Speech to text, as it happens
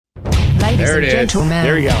Ladies There and it is. gentlemen,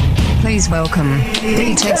 There we go. please welcome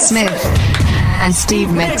DJ Smith and Steve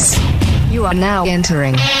Mix. You are now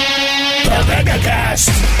entering The MegaCast.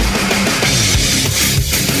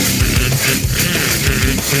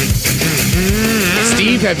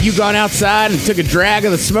 Steve, have you gone outside and took a drag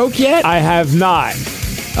of the smoke yet? I have not.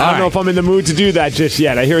 I don't know if I'm in the mood to do that just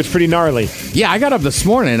yet. I hear it's pretty gnarly. Yeah, I got up this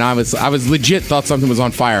morning and I was legit thought something was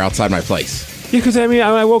on fire outside my place. Yeah, because when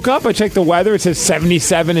I woke up, I checked the weather. It says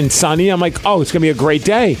 77 and sunny. I'm like, oh, it's going to be a great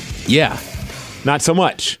day. Yeah. Not so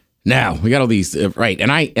much. Now, we got all these, right, and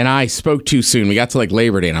I spoke too soon. We got to like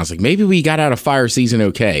Labor Day, and I was like, maybe we got out of fire season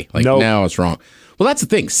okay. Like, Nope. no, it's wrong. Well, that's the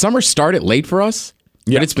thing. Summer started late for us,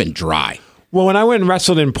 but it's been dry. Well, when I went and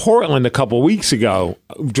wrestled in Portland a couple weeks ago,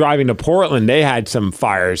 driving to Portland, they had some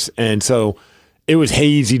fires, and so it was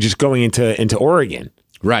hazy just going into Oregon.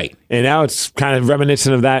 Right. And now it's kind of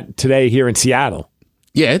reminiscent of that today here in Seattle.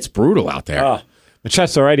 Yeah, it's brutal out there. My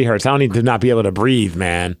chest already hurts. I don't need to not be able to breathe,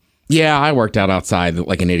 man. Yeah, I worked out outside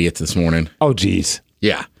like an idiot this morning. Oh, geez.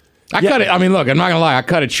 Yeah. I cut it. I mean, look, I'm not going to lie. I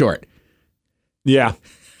cut it short. Yeah.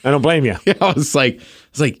 I don't blame you. I was like,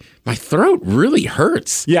 my throat really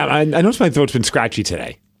hurts. Yeah, I noticed my throat's been scratchy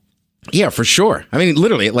today. Yeah, for sure. I mean,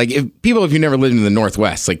 literally, like if you've never lived in the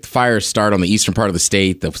Northwest, like the fires start on the eastern part of the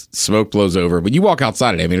state, the smoke blows over, but you walk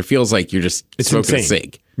outside it. I mean, it feels like you're just smoking a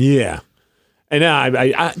cig. Yeah. And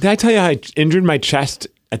did I tell you how I injured my chest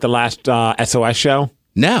at the last SOS show?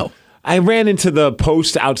 No. I ran into the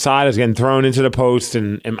post outside. I was getting thrown into the post,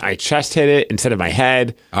 and my chest hit it instead of my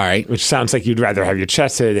head. All right. Which sounds like you'd rather have your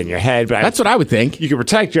chest hit than your head. But that's what I would think. You could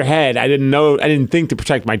protect your head. I didn't think to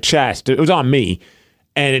protect my chest. It was on me.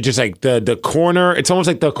 And it just like the corner, it's almost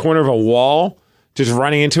like the corner of a wall, just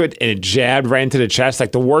running into it, and it jabbed right into the chest,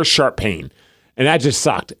 like the worst sharp pain. And that just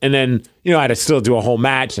sucked. And then, I had to still do a whole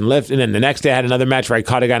match and lift. And then the next day I had another match where I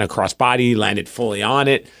caught a guy in a crossbody, landed fully on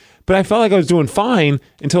it. But I felt like I was doing fine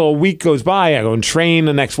until a week goes by. I go and train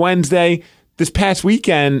the next Wednesday. This past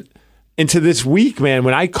weekend into this week, man,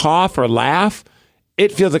 when I cough or laugh,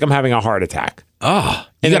 it feels like I'm having a heart attack. Oh,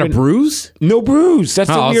 you got a bruise? No bruise. That's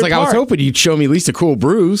the weird part. I was hoping you'd show me at least a cool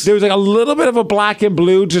bruise. There was like a little bit of a black and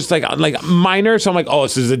blue, just like minor. So I'm like, oh,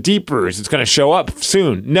 this is a deep bruise. It's going to show up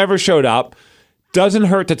soon. Never showed up. Doesn't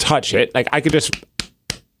hurt to touch it. Like I could just,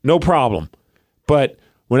 no problem. But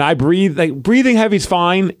when I breathe, like breathing heavy is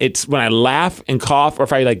fine. It's when I laugh and cough, or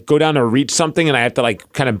if I like go down to reach something and I have to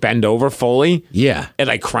like kind of bend over fully. Yeah. It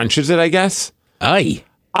like crunches it, I guess. Aye.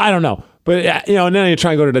 I don't know. But, and then you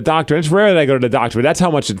try and go to the doctor. It's rare that I go to the doctor, but that's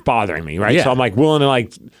how much it's bothering me, right? Yeah. So I'm like willing to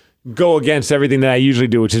like go against everything that I usually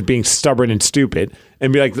do, which is being stubborn and stupid,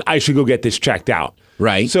 and be like, I should go get this checked out.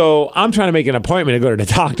 Right. So I'm trying to make an appointment to go to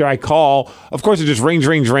the doctor. I call. Of course, it just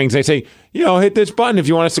rings. They say, hit this button if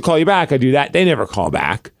you want us to call you back. I do that. They never call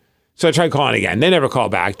back. So I try calling again. They never call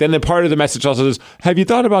back. Then the part of the message also says, have you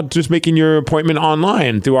thought about just making your appointment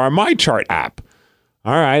online through our MyChart app?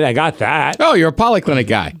 All right, I got that. Oh, you're a polyclinic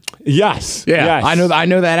guy. Yes. Yeah, yes. I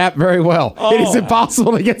know that app very well. Oh. It is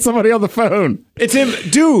impossible to get somebody on the phone. It's him,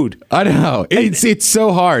 dude. I know. It's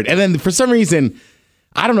so hard. And then for some reason,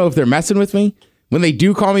 I don't know if they're messing with me. When they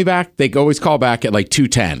do call me back, they always call back at like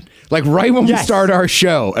 2:10. Like right when we start our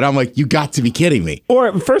show. And I'm like, you got to be kidding me.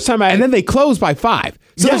 Or first time And then they close by 5.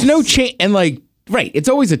 So there's no chance. And like, right, it's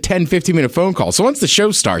always a 10, 15-minute phone call. So once the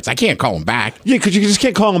show starts, I can't call them back. Yeah, because you just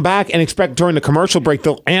can't call them back and expect during the commercial break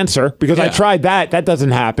they'll answer, because I tried that. That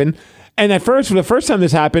doesn't happen. And at first, the first time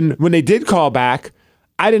this happened, when they did call back,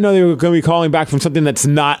 I didn't know they were going to be calling back from something that's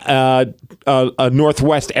not a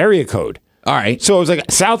Northwest area code. All right. So it was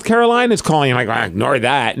like South Carolina is calling. I'm like, ignore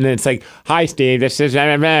that. And then it's like, hi, Steve. This is from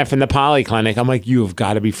the polyclinic. I'm like, you have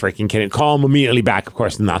got to be freaking kidding. Call them immediately back. Of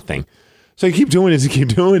course, nothing. So I keep doing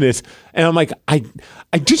this. And I'm like, I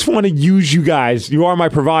just want to use you guys. You are my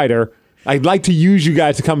provider. I'd like to use you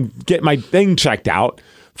guys to come get my thing checked out.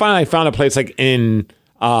 Finally, I found a place like in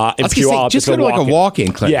Puyallup. Just go to like a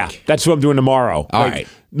walk-in clinic. Yeah, that's what I'm doing tomorrow. All right.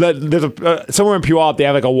 There's somewhere in Puyallup, they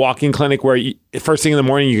have like a walk-in clinic where first thing in the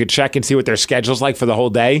morning you could check and see what their schedule's like for the whole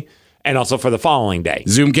day, and also for the following day.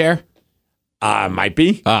 Zoom care? Might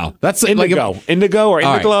be. Oh, that's Indigo. like Indigo or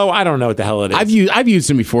Indiglo. Right. I don't know what the hell it is. I've used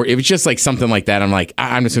them before. If it's just like something like that, I'm like,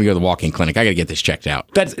 I'm just gonna go to the walk-in clinic. I gotta get this checked out.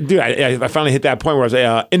 Dude. I finally hit that point where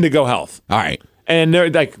I was Indigo Health. All right. And they're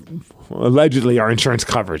like, allegedly our insurance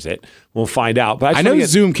covers it. We'll find out. But I know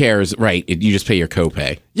Zoom Care is right. You just pay your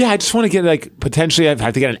copay. Yeah, I just want to get like potentially I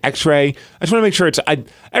have to get an X-ray. I just want to make sure it's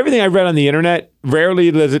everything I read on the internet.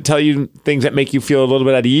 Rarely does it tell you things that make you feel a little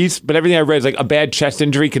bit at ease. But everything I read is like a bad chest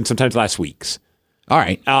injury can sometimes last weeks. All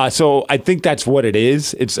right. So I think that's what it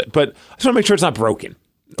is. But I just want to make sure it's not broken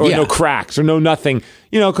or no cracks or no nothing.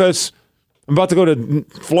 Because I'm about to go to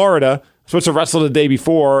Florida. supposed to wrestle the day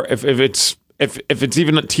before. If it's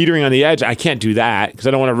even teetering on the edge, I can't do that because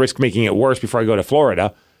I don't want to risk making it worse before I go to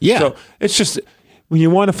Florida. Yeah. So it's just when you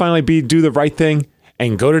want to finally do the right thing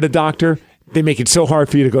and go to the doctor, they make it so hard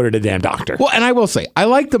for you to go to the damn doctor. Well, and I will say, I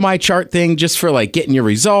like the My Chart thing just for like getting your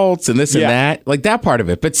results and this and that, like that part of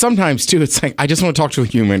it. But sometimes too, it's like, I just want to talk to a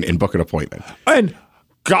human and book an appointment. And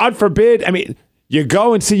God forbid, I mean, you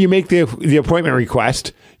go and see, you make the appointment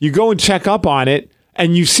request, you go and check up on it,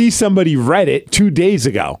 and you see somebody read it 2 days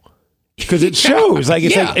ago. Because it shows, like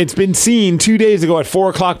it's been seen 2 days ago at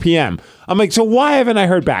 4:00 p.m. I'm like, so why haven't I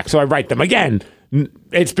heard back? So I write them again.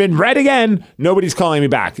 It's been read again. Nobody's calling me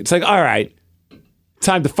back. It's like, all right,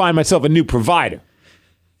 time to find myself a new provider.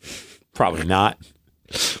 Probably not.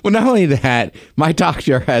 Well, not only that, my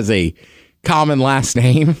doctor has a common last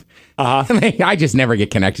name. I just never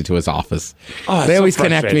get connected to his office. They always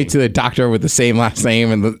connect me to the doctor with the same last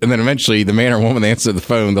name, and then eventually the man or woman that answers the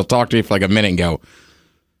phone, they'll talk to me for like a minute and go,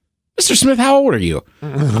 Mr. Smith, how old are you?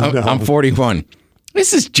 I'm 41.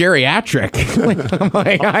 This is geriatric. I'm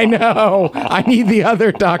like, I know. I need the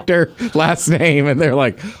other doctor last name. And they're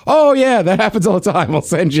like, oh, yeah, that happens all the time. We'll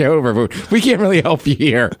send you over. But we can't really help you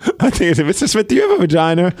here. I think it's Mr. Smith, do you have a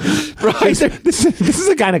vagina? Right. This is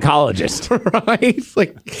a gynecologist.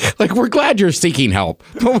 Right. Like we're glad you're seeking help.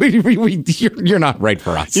 But you're not right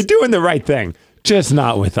for us. You're doing the right thing, just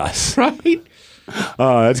not with us. Right.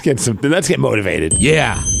 Let's get motivated.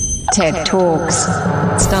 Yeah. TED Talks,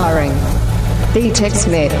 starring Ted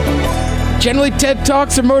Smith. Generally, TED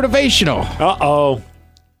Talks are motivational. Uh-oh.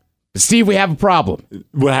 Steve, we have a problem.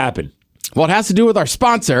 What happened? Well, it has to do with our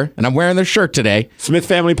sponsor, and I'm wearing their shirt today. Smith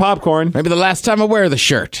Family Popcorn. Maybe the last time I wear the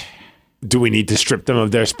shirt. Do we need to strip them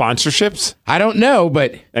of their sponsorships? I don't know,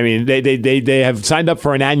 but... I mean, they have signed up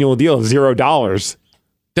for an annual deal of $0.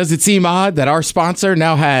 Does it seem odd that our sponsor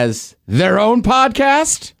now has their own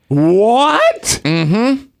podcast? What?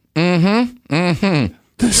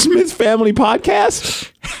 The Smith Family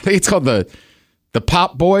Podcast? I think it's called the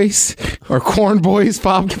Pop Boys or Corn Boys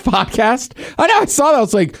podcast. I know, I saw that. I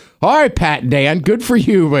was like, all right, Pat and Dan, good for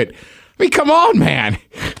you. But, I mean, come on, man.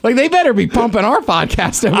 Like, they better be pumping our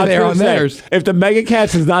podcast over there on theirs. If the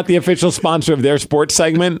MegaCast is not the official sponsor of their sports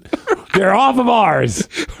segment, they're off of ours.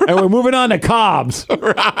 And we're moving on to Cobb's.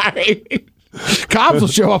 Right. Cobb's will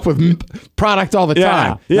show up with product all the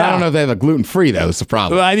time. Yeah. I don't know if they have a gluten-free, though. It's the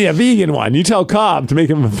problem. Well, I need a vegan one. You tell Cobb to make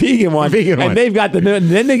them a vegan one. And they've got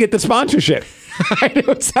then they get the sponsorship. I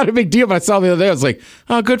know it's not a big deal, but I saw the other day. I was like,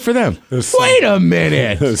 oh, good for them. Wait a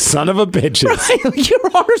minute. Son of a bitches. Right?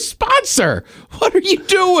 You're our sponsor. What are you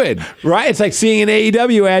doing? Right? It's like seeing an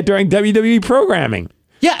AEW ad during WWE programming.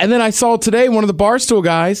 Yeah, and then I saw today one of the Barstool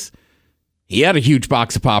guys. He had a huge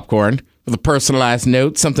box of popcorn with a personalized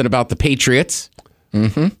note, something about the Patriots.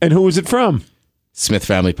 Mm-hmm. And who was it from? Smith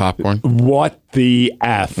Family Popcorn. What the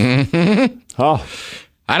F? Mm-hmm. Oh.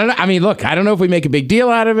 I don't know. I mean, look, I don't know if we make a big deal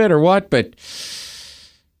out of it or what, but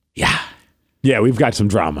yeah. Yeah, we've got some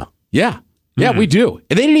drama. Yeah. Yeah, we do.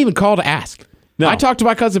 And they didn't even call to ask. No. I talked to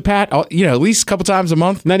my cousin Pat, at least a couple times a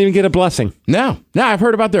month. Not even get a blessing. No, I've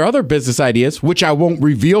heard about their other business ideas, which I won't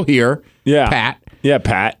reveal here. Yeah. Pat. Yeah,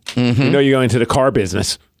 Pat. Mm-hmm. You know you're going into the car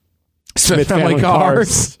business. Smith Family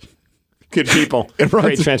Cars. Good people.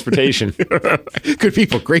 Great transportation. Good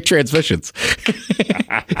people. Great transmissions.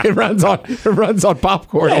 It runs on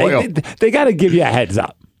popcorn oil. They got to give you a heads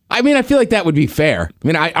up. I mean, I feel like that would be fair. I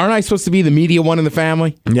mean, aren't I supposed to be the media one in the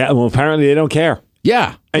family? Yeah, well, apparently they don't care.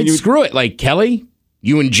 Yeah. And screw it. Like, Kelly,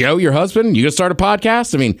 you and Joe, your husband, you going to start a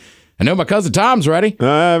podcast? I mean, I know my cousin Tom's ready.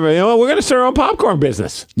 We're going to start our own popcorn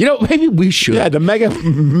business. Maybe we should. Yeah, the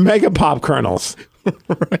mega pop kernels.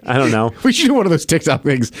 Right. I don't know. We should do one of those TikTok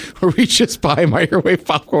things where we just buy microwave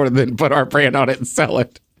popcorn and then put our brand on it and sell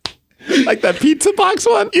it. Like that pizza box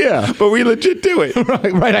one? Yeah. But we legit do it.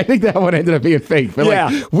 Right. I think that one ended up being fake. But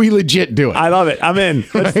like, we legit do it. I love it. I'm in.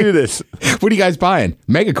 Let's do this. What are you guys buying?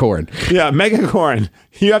 Megacorn. Yeah, Megacorn.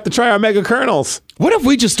 You have to try our mega kernels. What if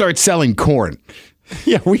we just start selling corn?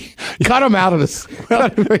 Yeah, we cut them out of this.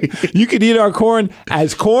 You could eat our corn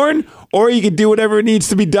as corn, or you could do whatever needs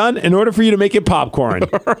to be done in order for you to make it popcorn.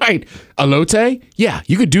 Right. Elote? Yeah,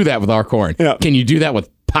 you could do that with our corn. Yeah. Can you do that with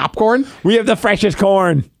popcorn? We have the freshest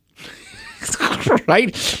corn.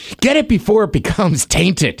 Right? Get it before it becomes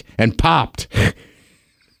tainted and popped.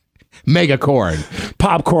 Megacorn.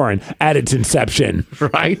 Popcorn at its inception.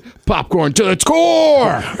 Right? Popcorn to its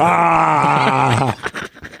core.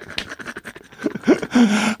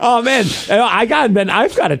 Oh, man.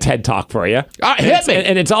 I've got a TED Talk for you. Hit me.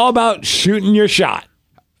 And it's all about shooting your shot.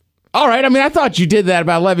 All right. I mean, I thought you did that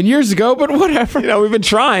about 11 years ago, but whatever. We've been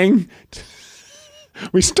trying.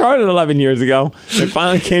 We started 11 years ago. It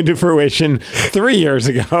finally came to fruition 3 years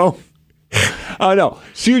ago. Oh, no.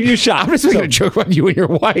 Shoot your shot. I'm just making a joke about you and your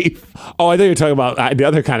wife. Oh, I thought you were talking about the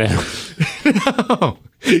other kind of... No.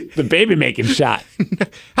 The baby-making shot.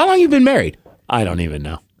 How long you been married? I don't even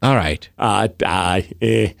know. All right. It's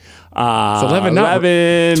 11,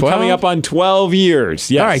 11 12? coming up on 12 years.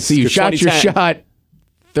 Yes. All right, so you shot your shot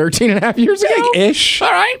 13 and a half years ago? Ish.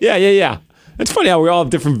 All right. Yeah. It's funny how we all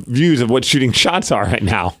have different views of what shooting shots are right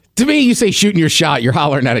now. To me, you say shooting your shot, you're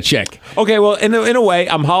hollering at a chick. Okay, well, in a way,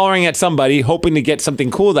 I'm hollering at somebody, hoping to get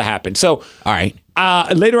something cool to happen. So, all right.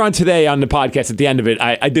 Later on today on the podcast, at the end of it,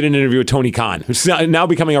 I did an interview with Tony Khan, who's now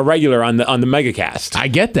becoming a regular on the MegaCast. I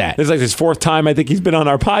get that. This is like his fourth time I think he's been on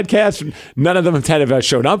our podcast. None of them have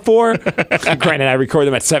shown up for. Granted, I record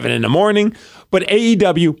them at 7 in the morning. But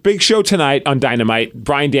AEW, big show tonight on Dynamite.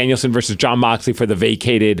 Bryan Danielson versus Jon Moxley for the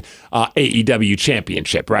vacated AEW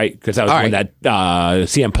championship, right? Because that was the one that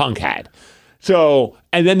CM Punk had. So,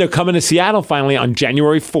 and then they're coming to Seattle finally on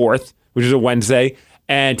January 4th, which is a Wednesday.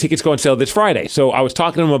 And tickets go on sale this Friday. So I was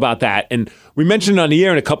talking to him about that. And we mentioned it on the air,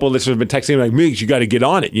 and a couple of listeners have been texting me like, Migs, you got to get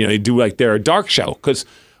on it. You know, they do like their dark show. Because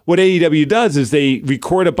what AEW does is they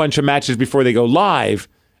record a bunch of matches before they go live,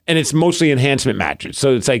 and it's mostly enhancement matches.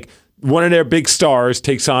 So it's like one of their big stars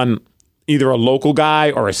takes on either a local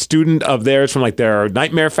guy or a student of theirs from like their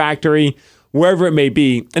Nightmare Factory, wherever it may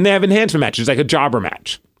be. And they have enhancement matches, like a jobber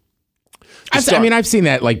match. I've seen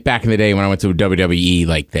that like back in the day when I went to a WWE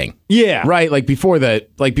like thing. Yeah. Right? Like before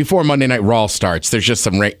Monday Night Raw starts, there's just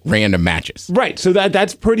some random matches. Right. So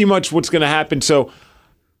that's pretty much what's going to happen. So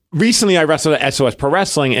recently I wrestled at SOS Pro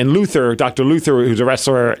Wrestling, and Dr. Luther, who's a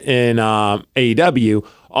wrestler in AEW,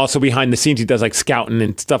 also behind the scenes, he does like scouting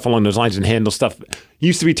and stuff along those lines and handles stuff. He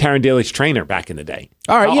used to be Taryn Daly's trainer back in the day.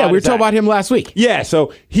 All right. We were talking about him last week. Yeah.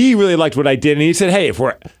 So he really liked what I did, and he said, hey,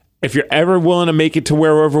 if you're ever willing to make it to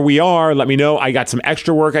wherever we are, let me know. I got some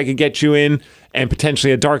extra work I could get you in, and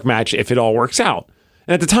potentially a dark match if it all works out.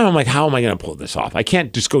 And at the time, I'm like, how am I going to pull this off? I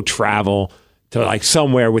can't just go travel to like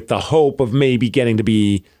somewhere with the hope of maybe getting to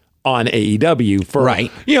be on AEW for,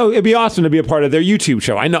 right. You know, it'd be awesome to be a part of their YouTube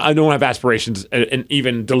show. I know I don't have aspirations and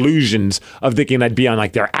even delusions of thinking I'd be on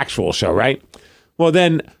like their actual show, right? Well,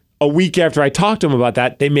 then a week after I talked to them about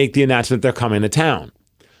that, they make the announcement they're coming to town.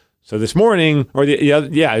 So this morning, it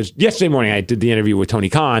was yesterday morning, I did the interview with Tony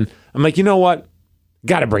Khan. I'm like, you know what?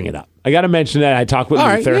 Got to bring it up. I got to mention that I talked with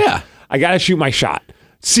Luther. Right, yeah. I got to shoot my shot,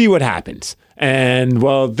 see what happens. And,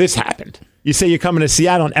 well, this happened. You say you're coming to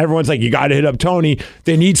Seattle, and everyone's like, you got to hit up Tony.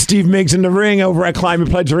 They need Steve Miggs in the ring over at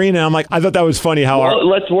Climate Pledge Arena. I'm like, I thought that was funny how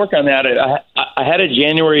let's work on that. I had a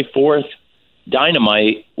January 4th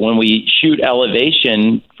Dynamite when we shoot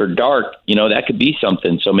Elevation for Dark. You know, that could be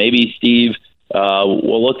something. So maybe Steve...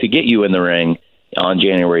 we'll look to get you in the ring on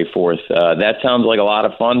January 4th. That sounds like a lot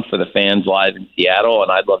of fun for the fans live in Seattle,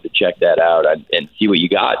 and I'd love to check that out and see what you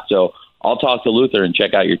got. So I'll talk to Luther and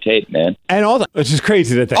check out your tape, man. And all that, which is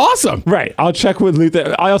crazy that awesome. Right. I'll check with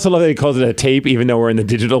Luther. I also love that he calls it a tape, even though we're in the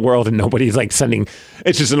digital world and nobody's like sending.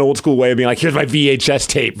 It's just an old school way of being like, here's my VHS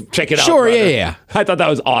tape. Check it out. Sure, brother. yeah. I thought that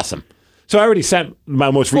was awesome. So I already sent my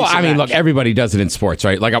most recent. Well, I mean, match. look, everybody does it in sports,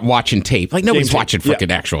 right? Like I'm watching tape. Like nobody's watching freaking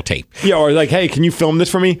actual tape. Yeah, or like, hey, can you film this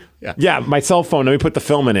for me? Yeah, my cell phone. Let me put the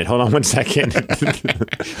film in it. Hold on one second.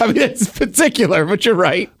 I mean, it's particular, but you're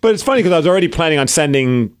right. But it's funny because I was already planning on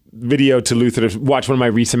sending video to Luther to watch one of my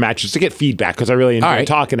recent matches to get feedback because I really enjoyed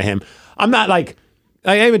talking to him. I'm not like,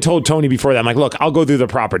 I even told Tony before that, I'm like, look, I'll go through the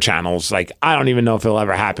proper channels. Like, I don't even know if it'll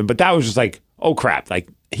ever happen. But that was just like, oh crap. Like,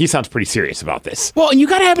 he sounds pretty serious about this. Well, and you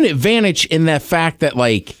got to have an advantage in that fact that,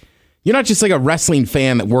 like, you're not just like a wrestling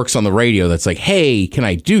fan that works on the radio that's like, hey, can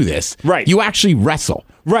I do this? Right. You actually wrestle.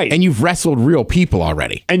 Right. And you've wrestled real people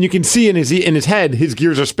already. And you can see in his head, his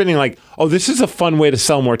gears are spinning like, oh, this is a fun way to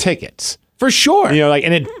sell more tickets. For sure. You know, like,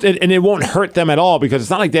 and it won't hurt them at all because it's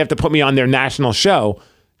not like they have to put me on their national show.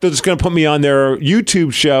 They're just going to put me on their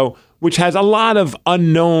YouTube show, which has a lot of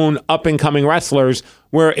unknown up-and-coming wrestlers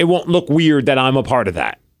where it won't look weird that I'm a part of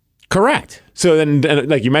that. Correct. So then,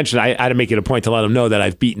 like you mentioned, I had to make it a point to let him know that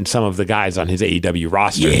I've beaten some of the guys on his AEW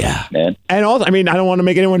roster. Yeah. Man. And also, I mean, I don't want to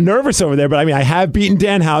make anyone nervous over there, but I mean, I have beaten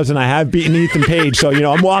Danhausen, I have beaten Ethan Page, so, you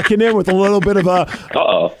know, I'm walking in with a little bit of a...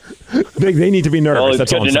 Uh-oh. They need to be nervous. Well, it's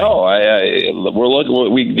That's good all I'm to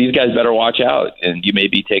know. These guys better watch out, and you may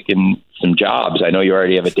be taking some jobs. I know you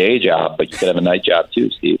already have a day job, but you could have a night job too,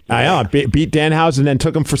 Steve. I know. I beat Danhausen, then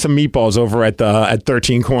took him for some meatballs over at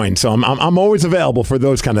 13 Coins. So I'm always available for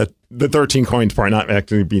those kind of the 13 Coins part. Not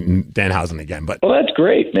actually beating Danhausen again, but well, that's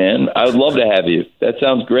great, man. I would love to have you. That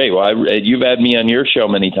sounds great. Well, you've had me on your show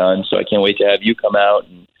many times, so I can't wait to have you come out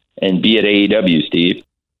and be at AEW, Steve.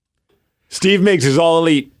 Steve Miggs is all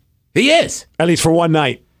elite, He is. at least for one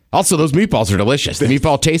night. Also, those meatballs are delicious. The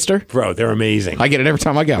meatball taster. Bro, they're amazing. I get it every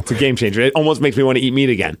time I go. It's a game changer. It almost makes me want to eat meat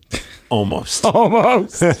again. Almost.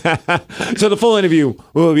 Almost. So the full interview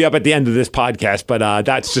will be up at the end of this podcast, but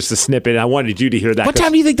that's just a snippet. I wanted you to hear that. What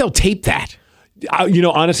time do you think they'll tape that?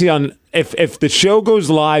 Honestly, if the show goes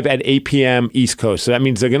live at 8 p.m. East Coast, so that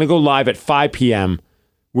means they're going to go live at 5 p.m.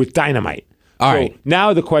 with Dynamite. All right.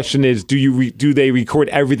 Now the question is, do they record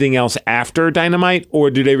everything else after Dynamite,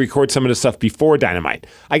 or do they record some of the stuff before Dynamite?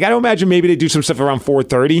 I got to imagine maybe they do some stuff around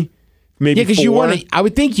 4:30. Maybe Yeah, because I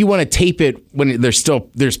would think you want to tape it when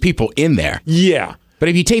there's people in there. Yeah. But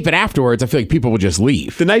if you tape it afterwards, I feel like people will just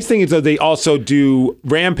leave. The nice thing is, though, they also do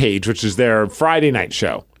Rampage, which is their Friday night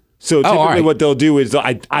show. So typically what they'll do is,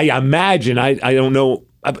 I imagine, I don't know,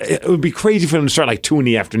 it would be crazy for them to start like 2 in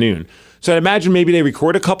the afternoon. So I'd imagine maybe they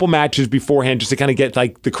record a couple matches beforehand just to kind of get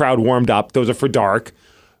like the crowd warmed up. Those are for dark.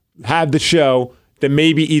 Have the show, then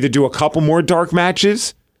maybe either do a couple more dark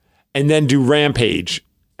matches and then do Rampage.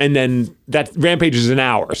 And then that Rampage is an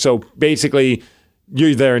hour. So basically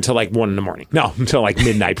you're there until like 1 in the morning. No, until like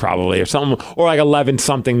midnight probably or something. Or like 11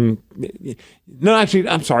 something. No, actually,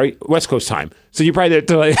 I'm sorry, West Coast time. So you're probably there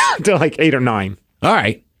till like 8 or 9. All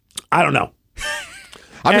right. I don't know.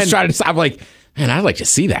 I'm just trying to decide. I'm like, man, I'd like to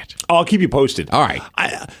see that. I'll keep you posted. All right.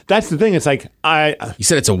 That's the thing. It's like You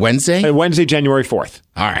said it's a Wednesday? Wednesday, January 4th.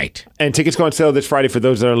 All right. And tickets go on sale this Friday for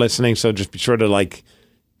those that are listening. So just be sure to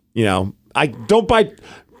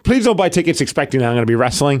please don't buy tickets expecting that I'm going to be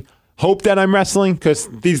wrestling. Hope that I'm wrestling because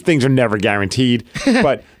these things are never guaranteed.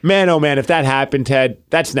 But man, oh man, if that happened, Ted,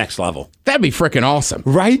 that's next level. That'd be freaking awesome.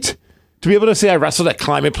 Right? To be able to say I wrestled at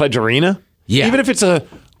Climate Pledge Arena. Yeah. Even if it's a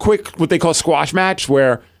quick, what they call squash match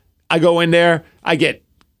where I go in there, I get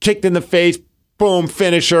kicked in the face, boom,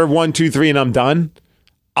 finisher, 1, 2, 3, and I'm done.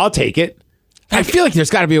 I'll take it. I feel like there's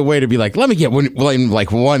got to be a way to be like, let me get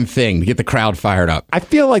one thing to get the crowd fired up. I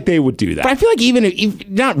feel like they would do that. But I feel like even if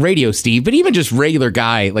not Radio Steve, but even just regular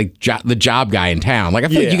guy, like the job guy in town, like I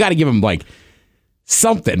feel like you got to give him like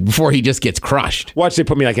something before he just gets crushed. Watch they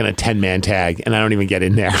put me like in a 10-man tag, and I don't even get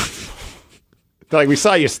in there. They're like, we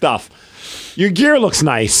saw your stuff. Your gear looks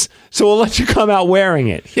nice, so we'll let you come out wearing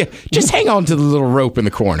it. Yeah, just hang on to the little rope in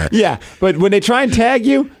the corner. Yeah, but when they try and tag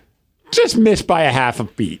you, just miss by a half a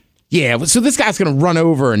beat. Yeah, so this guy's going to run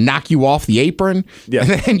over and knock you off the apron, and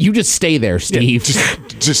then you just stay there, Steve. Yeah,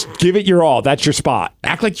 just give it your all. That's your spot.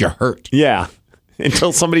 Act like you're hurt. Yeah,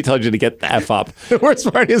 until somebody tells you to get the F up. The worst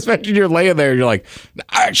part is when you're laying there, you're like,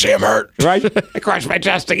 I actually am hurt. Right? I crushed my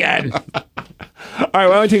chest again. All right,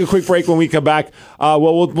 well, I'm going to take a quick break. When we come back,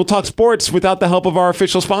 we'll talk sports without the help of our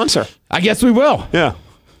official sponsor. I guess we will. Yeah.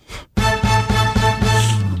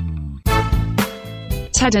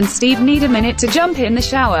 Ted and Steve need a minute to jump in the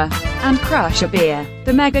shower and crush a beer.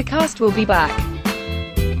 The MegaCast will be back.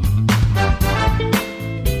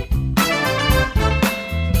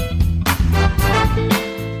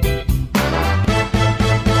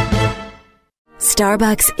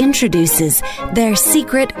 Starbucks introduces their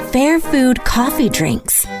secret fair food coffee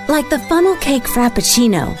drinks, like the funnel cake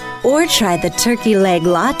frappuccino, or try the turkey leg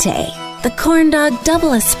latte, the corn dog double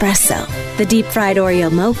espresso, the deep fried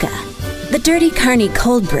Oreo mocha, the dirty carny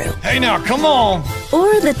cold brew, Hey now, come on.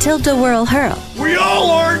 or the tilt-a-whirl hurl. We all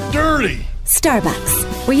aren't dirty.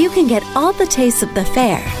 Starbucks, where you can get all the tastes of the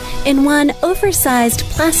fair in one oversized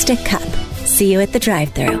plastic cup. See you at the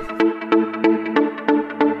drive-thru.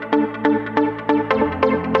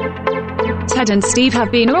 Ted and Steve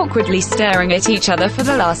have been awkwardly staring at each other for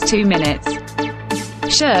the last 2 minutes.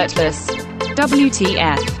 Shirtless.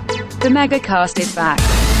 WTF. The MegaCast is back.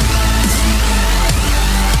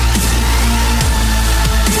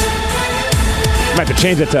 Might have to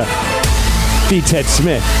change it to the Ted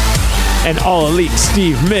Smith and All Elite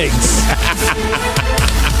Steve Miggs.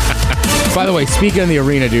 By the way, speaking of the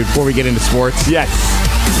arena, dude, before we get into sports, Yes.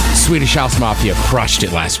 Swedish House Mafia crushed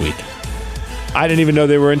it last week. I didn't even know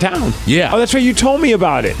they were in town. Yeah. Oh, that's right. You told me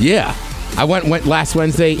about it. Yeah. I went last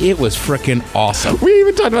Wednesday. It was freaking awesome. We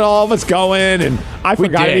even talked about all of us going, and I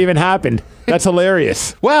forgot did. it even happened. That's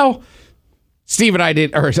hilarious. Well, Steve and I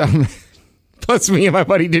did, or plus me and my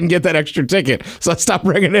buddy didn't get that extra ticket, so I stopped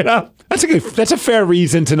bringing it up. That's a fair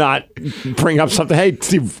reason to not bring up something. Hey,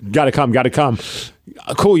 Steve, gotta come.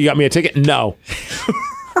 Cool, you got me a ticket? No.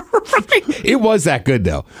 It was that good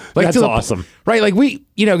though. Like That's awesome. Right? Like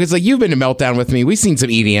because like you've been to Meltdown with me. We've seen some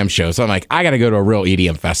EDM shows. So I'm like, I got to go to a real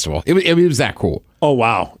EDM festival. It was that cool. Oh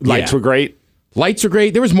wow, lights Yeah. were great. Lights were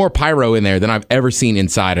great. There was more pyro in there than I've ever seen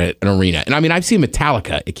inside an arena. And I mean, I've seen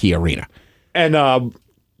Metallica at Key Arena. And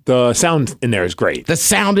The sound in there is great. The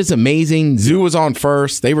sound is amazing. Zoo was on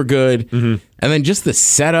first. They were good. And then just the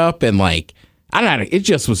setup and like, I don't know, it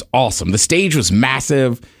just was awesome. The stage was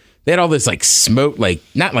massive. They had all this like smoke, like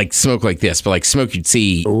not like smoke like this, but like smoke you'd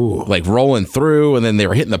see like rolling through, and then they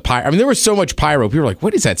were hitting the pyro. I mean, there was so much pyro. People were like,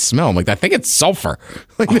 what is that smell? I'm like, I think it's sulfur.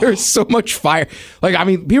 Like there was so much fire. Like, I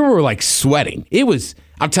mean, people were like sweating. It was,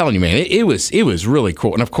 I'm telling you, man, it was really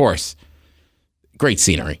cool. And of course, great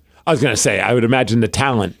scenery. I was going to say, I would imagine the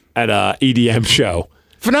talent at a EDM show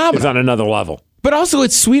Phenomenal. is on another level. But also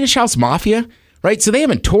it's Swedish House Mafia, right? So they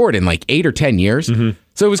haven't toured in like 8 or 10 years.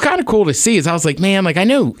 So it was kind of cool to see. As I was like, man, like I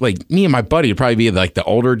know like me and my buddy would probably be like the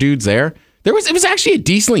older dudes there. It was actually a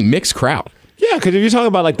decently mixed crowd. Yeah, because if you're talking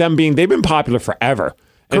about like them being, they've been popular forever.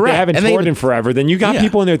 And if they haven't toured in forever, then you got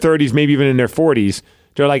people in their 30s, maybe even in their 40s.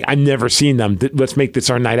 They're like, I've never seen them. Let's make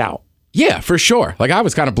this our night out. Yeah, for sure. Like I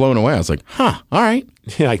was kind of blown away. I was like, huh, all right.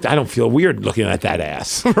 Yeah, like I don't feel weird looking at that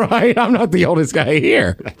ass. Right? I'm not the oldest guy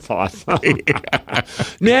here. That's awesome.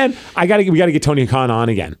 Man, we gotta get Tony Khan on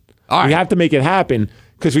again. All right. We have to make it happen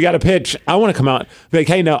because we got to pitch. I want to come out be like,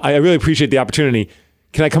 hey, no, I really appreciate the opportunity.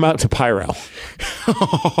 Can I come out to Pyro?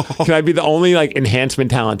 Can I be the only like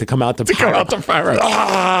enhancement talent to come out to Pyro? Come out to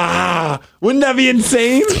Pyro. Wouldn't that be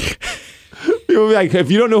insane? People be like,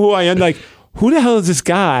 if you don't know who I am, like, who the hell is this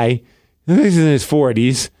guy? He's in his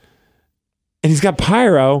 40s, and he's got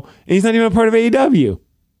Pyro, and he's not even a part of AEW.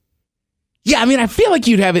 Yeah, I mean, I feel like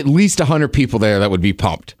you'd have at least 100 people there that would be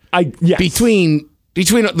pumped. Yes. Between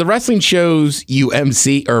the wrestling shows you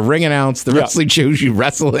MC or ring announce, the wrestling shows you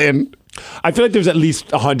wrestle in. I feel like there's at least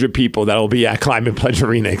 100 people that'll be at Climate Pledge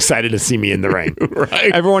Arena excited to see me in the ring.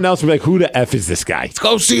 Right. Everyone else will be like, who the F is this guy? Let's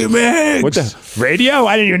go see Migs. What the? Radio?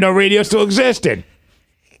 I didn't even know radio still existed.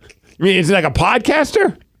 I mean, is it like a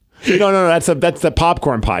podcaster? No, that's the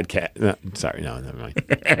popcorn podcast. No, sorry, no, never mind.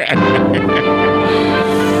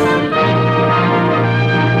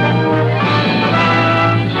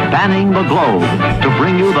 Spanning the globe to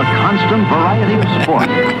bring you the constant variety of sport,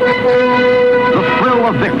 the thrill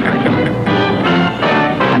of victory,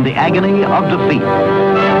 and the agony of defeat.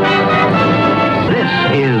 This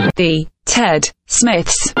is The Ted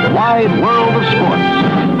Smith's Wide World of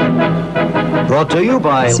Sports. Brought to you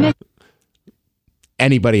by Smith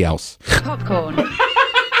Anybody else? Popcorn.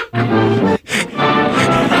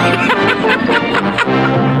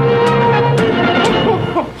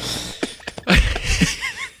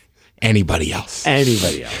 Anybody else?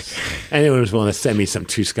 Anybody else? Anyone who's willing to send me some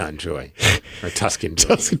Tuscan Joy or Tuscan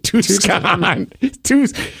Joy. Tucson.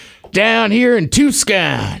 Down here in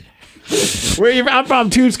Tucson. I'm from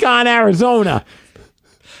Tucson, Arizona.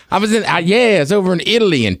 I was in, it's over in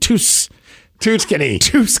Italy in Tuscany.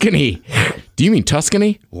 Tuscany. Do you mean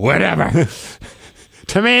Tuscany? Whatever.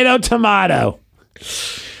 Tomato.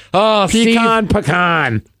 Oh, Pecan, Steve,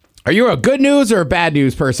 pecan. are you a good news or a bad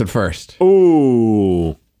news person first?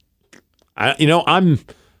 Ooh. I'm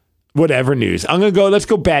whatever news. Let's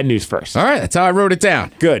go bad news first. All right, that's how I wrote it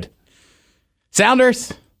down. Good.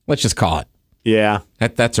 Sounders, let's just call it. Yeah.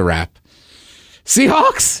 That's a wrap.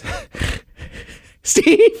 Seahawks?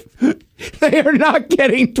 Steve, they are not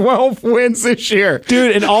getting 12 wins this year.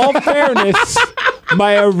 Dude, in all fairness,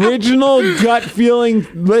 my original gut feeling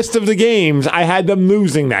list of the games, I had them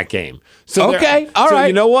losing that game. So okay, all right.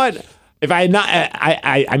 You know what? If I had not,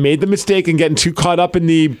 I made the mistake in getting too caught up in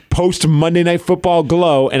the post Monday Night Football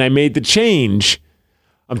glow, and I made the change.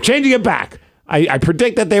 I'm changing it back. I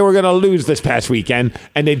predict that they were going to lose this past weekend,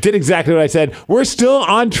 and they did exactly what I said. We're still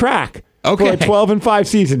on track for a 12-5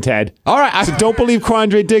 season, Ted. All right. So don't believe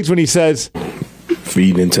Quandre Diggs when he says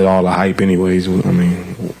feeding into all the hype anyways. I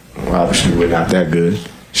mean, obviously we're not that good.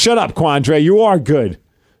 Shut up, Quandre. You are good.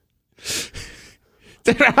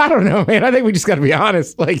 I don't know, man. I think we just got to be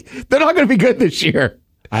honest. Like, they're not going to be good this year.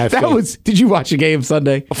 Did you watch the game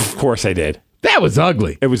Sunday? Of course I did. That was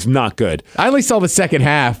ugly. It was not good. I only saw the second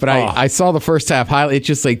half, but I saw the first half highlight. It's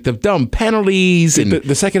just like the dumb penalties. And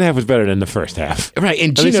the second half was better than the first half. Right.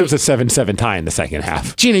 And At least it was a 7-7 tie in the second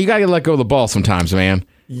half. Gino, you got to let go of the ball sometimes, man.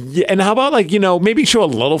 Yeah, and how about maybe show a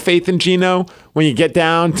little faith in Gino when you get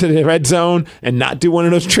down to the red zone and not do one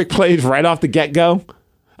of those trick plays right off the get-go?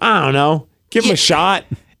 I don't know. Give him a shot.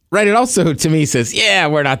 Right. It also, to me, says,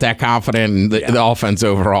 we're not that confident in the offense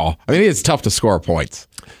overall. I mean, it's tough to score points.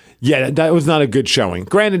 Yeah, that was not a good showing.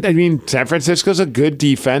 Granted, I mean, San Francisco's a good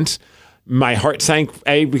defense. My heart sank,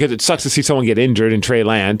 because it sucks to see someone get injured in Trey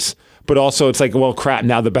Lance, but also it's like, well, crap,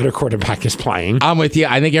 now the better quarterback is playing. I'm with you.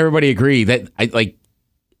 I think everybody agreed that,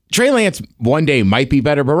 Trey Lance one day might be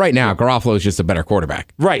better, but right now, Garoppolo is just a better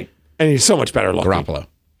quarterback. Right. And he's so much better looking. Garoppolo.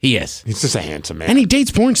 He is. He's just a handsome man. And he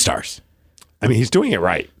dates porn stars. I mean, he's doing it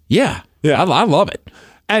right. Yeah. I love it.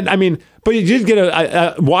 And I mean, but you did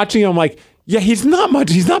get watching him like, yeah, he's not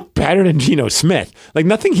much. He's not better than Geno Smith. Like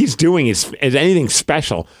nothing he's doing is anything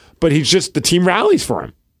special, but he's just, the team rallies for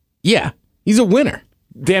him. Yeah. He's a winner.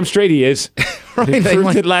 Damn straight he is. Right. He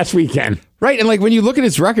proved it last weekend. Right. And like when you look at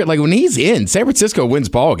his record, like when he's in, San Francisco wins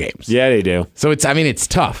ball games. Yeah, they do. So it's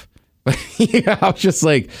tough. Yeah, I was just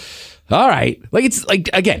like, all right. Like it's like,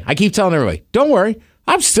 again, I keep telling everybody, don't worry.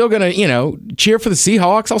 I'm still going to, cheer for the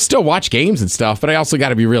Seahawks. I'll still watch games and stuff, but I also got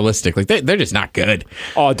to be realistic. Like, they're just not good.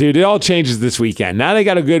 Oh, dude, it all changes this weekend. Now they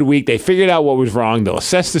got a good week. They figured out what was wrong. They'll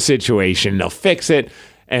assess the situation. They'll fix it.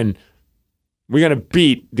 And we're going to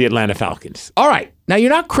beat the Atlanta Falcons. All right. Now, you're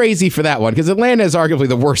not crazy for that one because Atlanta is arguably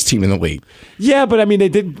the worst team in the league. Yeah, but I mean, they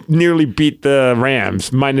did nearly beat the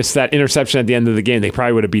Rams, minus that interception at the end of the game. They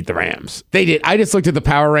probably would have beat the Rams. They did. I just looked at the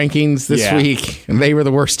power rankings this week, and they were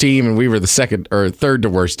the worst team, and we were the second or third to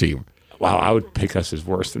worst team. Wow, I would pick us as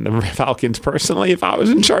worse than the Falcons personally if I was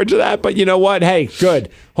in charge of that. But you know what? Hey, good.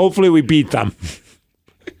 Hopefully we beat them.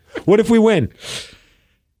 What if we win?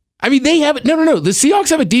 I mean, they have no. The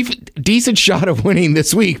Seahawks have a decent shot of winning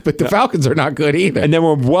this week, but the Falcons are not good either. And then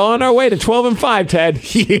we're well on our way to 12-5,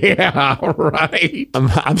 Ted. Yeah, right.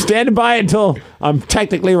 I'm standing by until I'm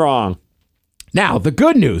technically wrong. Now, the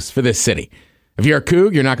good news for this city. If you're a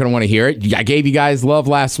Coug, you're not going to want to hear it. I gave you guys love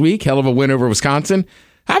last week. Hell of a win over Wisconsin.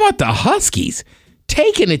 How about the Huskies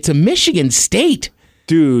taking it to Michigan State?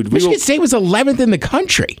 Dude. Michigan State was 11th in the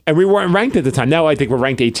country. And we weren't ranked at the time. Now I think we're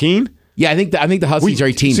ranked 18. Yeah, I think the Huskies are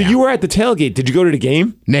 18 So now. you were at the tailgate. Did you go to the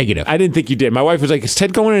game? Negative. I didn't think you did. My wife was like, is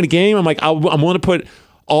Ted going to the game? I'm like, I'm going to put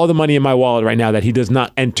all the money in my wallet right now that he does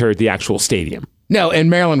not enter the actual stadium. No, and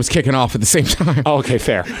Maryland was kicking off at the same time. Oh, okay,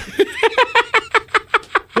 fair.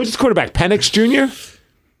 Who's his quarterback? Penix Jr.?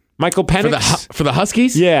 Michael Penix? For the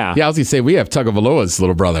Huskies? Yeah. Yeah, I was going to say, we have Tagovailoa's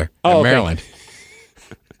little brother in Maryland.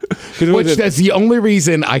 Which that's the only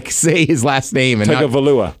reason I say his last name.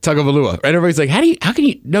 Tagovailoa. And everybody's like, how can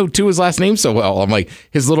you know Tua's last name so well? I'm like,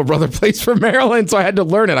 his little brother plays for Maryland, so I had to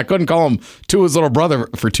learn it. I couldn't call him Tua's little brother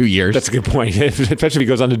for 2 years. That's a good point, especially if he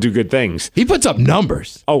goes on to do good things. He puts up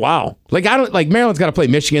numbers. Oh, wow. Like Maryland's got to play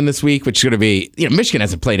Michigan this week, which is going to be, Michigan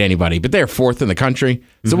hasn't played anybody, but they're fourth in the country.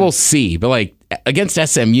 So we'll see. But like against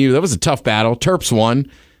SMU, that was a tough battle. Terps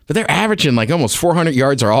won, but they're averaging like almost 400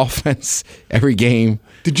 yards or offense every game.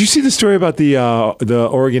 Did you see the story about the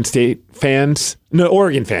Oregon State fans? No,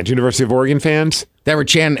 Oregon fans, University of Oregon fans. That were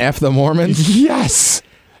chanting F the Mormons? Yes.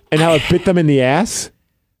 And how it bit them in the ass?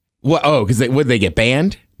 What? Oh, because would they get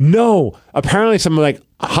banned? No. Apparently some like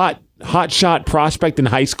hot shot prospect in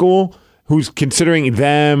high school who's considering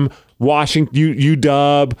them, Washington,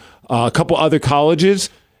 UW, a couple other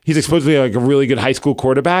colleges. He's supposedly like a really good high school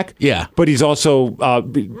quarterback. Yeah. But he's also,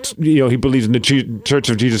 he believes in the Church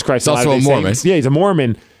of Jesus Christ. He's also a Mormon. Yeah, he's a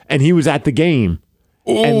Mormon. And he was at the game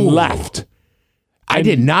and left. I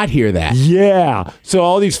did not hear that. Yeah. So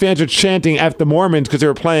all these fans are chanting F the Mormons because they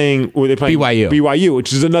were playing BYU,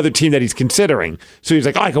 which is another team that he's considering. So he's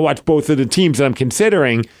like, I can watch both of the teams that I'm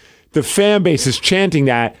considering. The fan base is chanting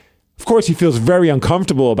that. Of course, he feels very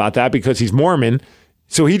uncomfortable about that because he's Mormon.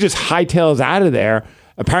 So he just hightails out of there.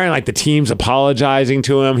 Apparently, like the team's apologizing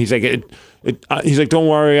to him. He's like, he's like, don't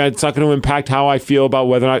worry, it's not going to impact how I feel about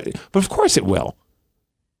whether or not. But of course, it will.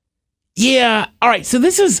 Yeah. All right. So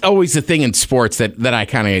this is always the thing in sports that I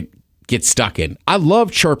kind of get stuck in. I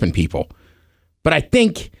love chirping people, but I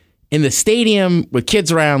think in the stadium with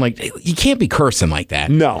kids around, like you can't be cursing like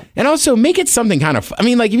that. No. And also make it something kind of. I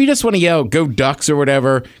mean, like if you just want to yell "Go Ducks" or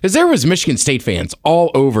whatever, because there was Michigan State fans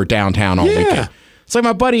all over downtown all weekend. It's like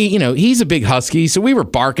my buddy, he's a big Husky, so we were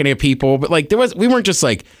barking at people, but like we weren't just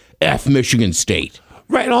like F Michigan State.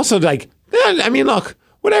 Right, and also like, I mean, look,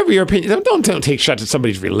 whatever your opinion, don't take shots at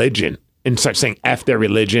somebody's religion and start saying F their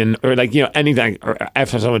religion or like, anything, or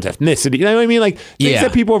F someone's ethnicity. You know what I mean? Like things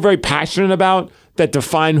that people are very passionate about that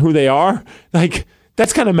define who they are, like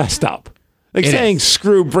that's kind of messed up. Like saying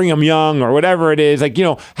screw Brigham Young or whatever it is, like,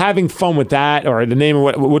 having fun with that, or the name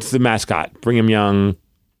of what's the mascot? Brigham Young.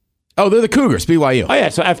 Oh, they're the Cougars, BYU. Oh, yeah.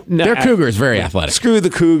 So their Cougars, very athletic. Screw the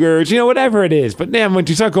Cougars, whatever it is. But man, when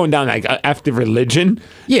you start going down like after religion.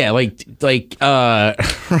 Yeah, right.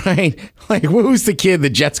 Like, who's the kid, the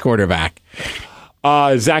Jets quarterback?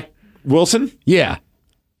 Zach Wilson? Yeah.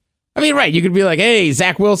 I mean, right. You could be like, hey,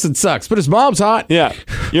 Zach Wilson sucks, but his mom's hot. Yeah.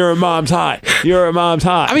 Your mom's hot. Your mom's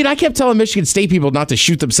hot. I mean, I kept telling Michigan State people not to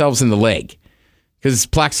shoot themselves in the leg. Because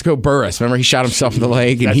Plaxico Burress, remember he shot himself in the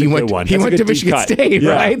leg and he went to Michigan State,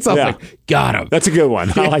 right? So I was like, got him. That's a good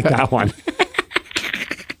one. I like that one.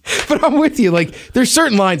 But I'm with you. Like, there's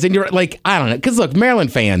certain lines, and you're like, I don't know. Because look,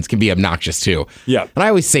 Maryland fans can be obnoxious too. Yeah. And I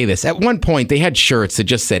always say this. At one point, they had shirts that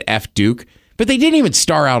just said F Duke, But they didn't even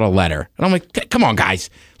star out a letter. And I'm like, come on,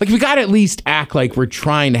 guys. Like, we got to at least act like we're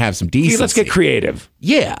trying to have some decency. Let's get creative.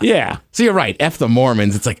 Yeah. Yeah. So you're right. F the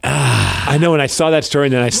Mormons. It's like, I know when I saw that story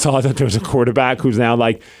and then I saw that there was a quarterback who's now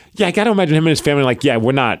like, yeah, I got to imagine him and his family like, yeah,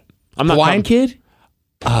 I'm not. Hawaiian kid?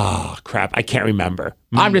 Oh, crap. I can't remember.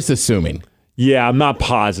 I'm just assuming. Yeah, I'm not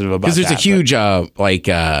positive about that. Because there's a huge,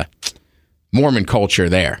 Mormon culture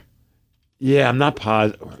there. Yeah, I'm not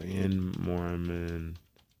positive. In Mormon.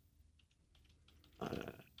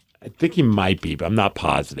 I think he might be, but I'm not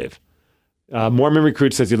positive. Mormon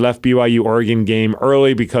recruit says he left BYU Oregon game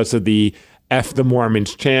early because of the F the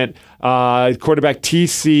Mormons chant. Quarterback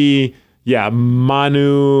TC,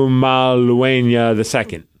 Manu Maluena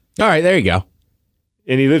II. All right, there you go.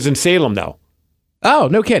 And he lives in Salem, though. Oh,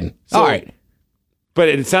 no kidding. All right. But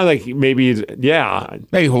it sounds like maybe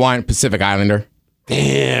Hawaiian Pacific Islander.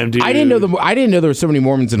 Damn, dude. I didn't know there were so many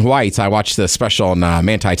Mormons in Hawaii, so I watched the special on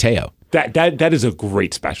Manti Te'o. That is a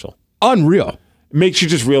great special. Unreal. Makes you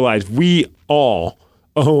just realize we all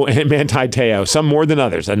owe Manti Te'o, some more than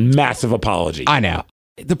others, a massive apology. I know.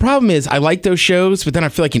 The problem is I like those shows, but then I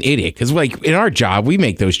feel like an idiot because, like, in our job, we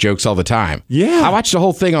make those jokes all the time. Yeah. I watched the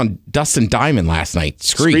whole thing on Dustin Diamond last night.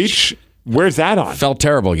 Screech? Where's that on? Felt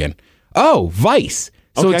terrible again. Oh, Vice.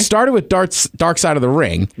 So Okay. it started with Dark Side of the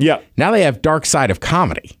Ring. Yep. Now they have Dark Side of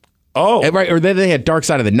Comedy. Oh. Right, or then they had Dark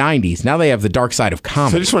Side of the 90s. Now they have the Dark Side of So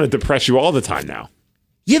Comedy. I just want to depress you all the time now.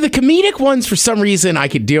 Yeah, the comedic ones, for some reason, I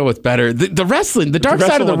could deal with better. The wrestling, the Dark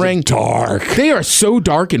Side of the Ring. Dark. They are so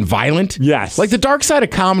dark and violent. Yes. Like the Dark Side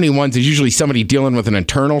of Comedy ones is usually somebody dealing with an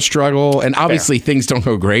internal struggle, and obviously things don't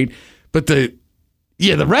go great. But the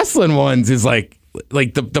wrestling ones is like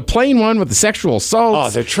the plain one with the sexual assaults. Oh,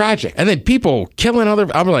 they're tragic. And then people killing other.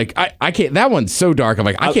 I'm like, I can't. That one's so dark. I'm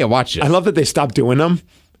like, I can't watch it. I love that they stopped doing them.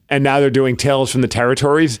 And now they're doing Tales from the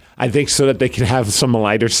Territories, I think, so that they can have some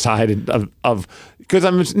lighter side of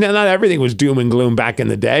because not everything was doom and gloom back in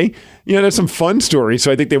the day. You know, there's some fun stories.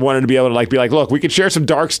 So I think they wanted to be able to be like, look, we could share some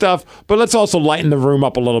dark stuff, but let's also lighten the room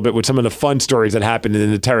up a little bit with some of the fun stories that happened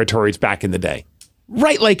in the Territories back in the day.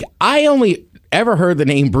 Right. Like, I only ever heard the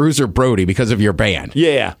name Bruiser Brody because of your band.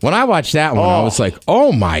 Yeah. When I watched that one, I was like,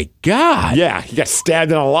 oh my God. Yeah. He got stabbed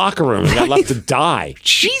in a locker room and got left to die.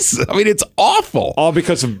 Jesus. I mean, it's awful. All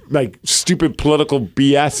because of like stupid political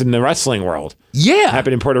BS in the wrestling world. Yeah.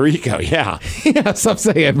 Happened in Puerto Rico. Yeah. Yeah, that's what I'm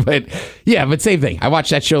saying. But same thing. I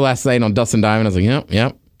watched that show last night on Dustin Diamond. I was like,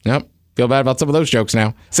 yep. Feel bad about some of those jokes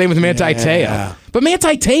now. Same with Manti Te'o. But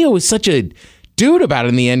Manti Te'o is such a dude about it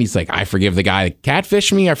in the end. He's like, I forgive the guy that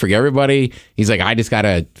catfished me. I forgive everybody. He's like, I just got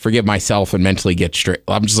to forgive myself and mentally get straight.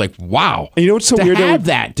 I'm just like, wow. And you know what's so weird?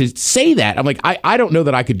 To say that, I'm like, I don't know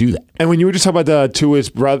that I could do that. And when you were just talking about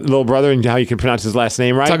his little brother and how you can pronounce his last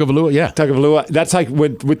name, right? Tagovailoa, yeah. Tagovailoa. That's like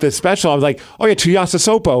with the special, I was like, oh yeah, Tuiasa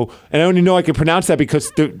Sopo. And I only know I could pronounce that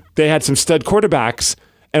because they had some stud quarterbacks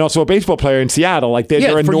and also a baseball player in Seattle. Like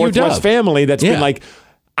they're a Northwest UW. family that's been like,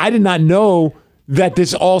 I did not know that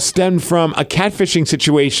this all stemmed from a catfishing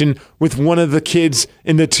situation with one of the kids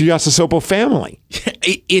in the Tuiasa Sopo family.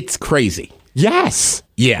 It's crazy. Yes.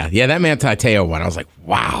 Yeah, that Manti Te'o one, I was like,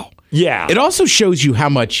 wow. Yeah. It also shows you how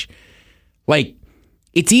much, like,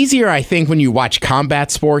 it's easier, I think, when you watch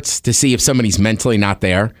combat sports to see if somebody's mentally not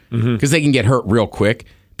there because they can get hurt real quick.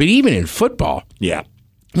 But even in football, yeah.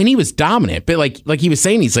 I mean, he was dominant, but like he was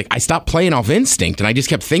saying, he's like, I stopped playing off instinct, and I just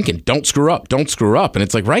kept thinking, don't screw up. And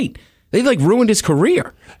it's like, right. They like ruined his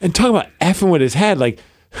career. And talking about effing with his head, like,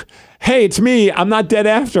 hey, it's me. I'm not dead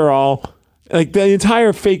after all. Like the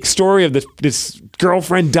entire fake story of this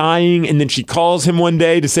girlfriend dying, and then she calls him one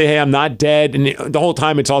day to say, hey, I'm not dead. And the whole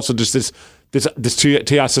time it's also just this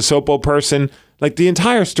Tuiasa Sopo person. Like the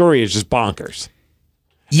entire story is just bonkers.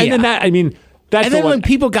 Yeah. And then that's and then when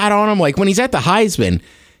people got on him, like when he's at the Heisman,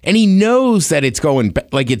 and he knows that it's going,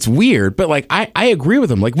 like, it's weird, but, like, I agree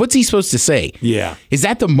with him. Like, what's he supposed to say? Yeah. Is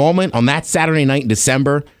that the moment on that Saturday night in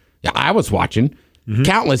December? Yeah, I was watching.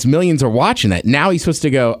 Countless millions are watching that. Now he's supposed to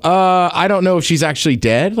go, I don't know if she's actually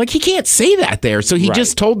dead. Like, he can't say that there. So he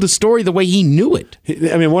just told the story the way he knew it.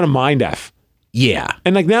 I mean, what a mind F. Yeah.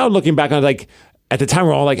 And, like, now looking back on it, like, at the time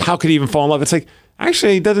we're all like, how could he even fall in love? It's like,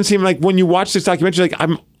 actually, it doesn't seem like when you watch this documentary,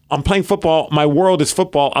 like, I'm playing football. My world is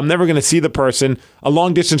football. I'm never going to see the person. A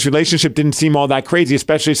long distance relationship didn't seem all that crazy,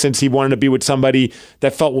 especially since he wanted to be with somebody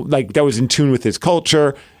that felt like that was in tune with his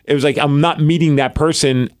culture. It was like, I'm not meeting that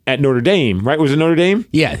person at Notre Dame, right? Was it Notre Dame?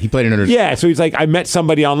 Yeah, he played in Notre Dame. Yeah, so he's like, I met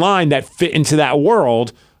somebody online that fit into that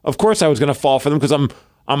world. Of course I was going to fall for them because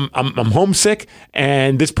I'm homesick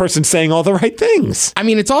and this person's saying all the right things. I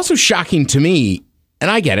mean, it's also shocking to me,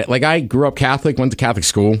 and I get it. Like, I grew up Catholic, went to Catholic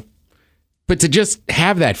school. But to just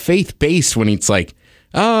have that faith base when it's like,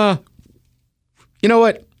 you know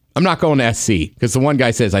what? I'm not going to SC because the one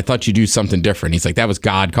guy says, I thought you'd do something different. He's like, that was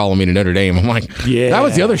God calling me to Notre Dame. I'm like, yeah, that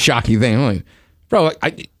was the other shocking thing. I'm like, bro,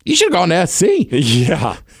 you should have gone to SC.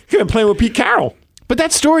 Yeah. Could have been playing with Pete Carroll. But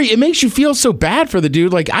that story, it makes you feel so bad for the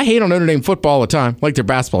dude. Like, I hate on Notre Dame football all the time, like their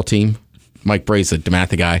basketball team. Mike Bray's a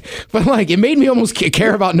DeMatha guy. But, like, it made me almost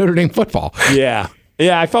care about Notre Dame football. Yeah.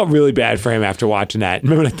 Yeah, I felt really bad for him after watching that.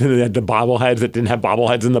 Remember the bobbleheads that didn't have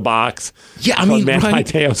bobbleheads in the box? Yeah, I mean, Manti right?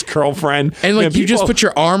 Te'o's girlfriend. And, like, you just put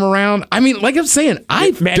your arm around. I mean, like I'm saying,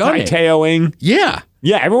 I've done it. Manti Te'oing. Yeah.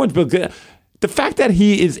 Yeah, everyone's been good. The fact that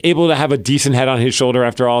he is able to have a decent head on his shoulder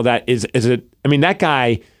after all that is I mean, that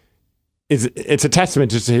guy it's a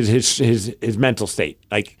testament to his mental state.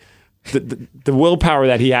 Like the willpower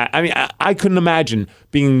that he had. I mean, I couldn't imagine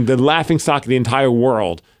being the laughing stock of the entire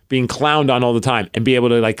world, being clowned on all the time, and be able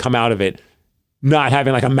to like come out of it not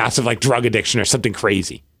having like a massive like drug addiction or something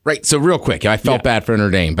crazy. Right. So real quick, I felt bad for Notre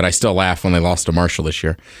Dame, but I still laugh when they lost to Marshall this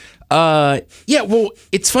year. Yeah, well,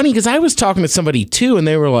 it's funny because I was talking to somebody too, and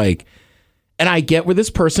they were like, and I get where this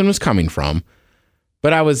person was coming from,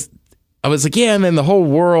 but I was like, yeah, and then the whole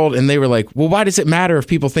world, and they were like, well, why does it matter if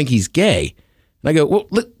people think he's gay? And I go, well,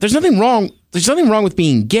 look, there's nothing wrong with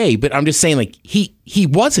being gay, but I'm just saying, like, he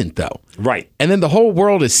wasn't, though. Right. And then the whole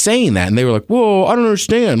world is saying that, and they were like, whoa, I don't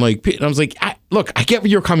understand. Like, and I was like, look, I get where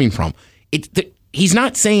you're coming from. He's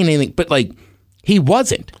not saying anything, but, like, he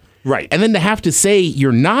wasn't. Right. And then to have to say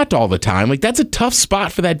you're not all the time, like, that's a tough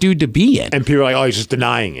spot for that dude to be in. And people are like, oh, he's just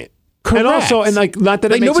denying it. Correct. And also, and like, not that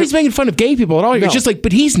like nobody's making fun of gay people at all. No. It's just like,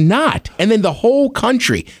 but he's not. And then the whole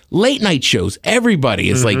country, late night shows, everybody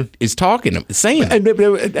is like is talking, saying. And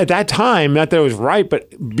at that time, not that it was right, but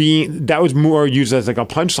that was more used as like a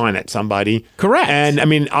punchline at somebody. Correct. And I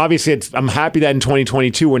mean, obviously, I'm happy that in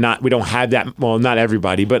 2022 we don't have that. Well, not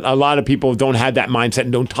everybody, but a lot of people don't have that mindset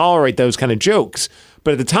and don't tolerate those kind of jokes.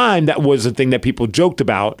 But at the time, that was the thing that people joked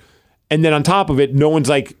about. And then on top of it, no one's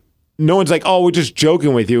like, oh, we're just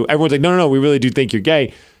joking with you. Everyone's like, no, we really do think you're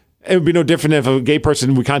gay. It would be no different if a gay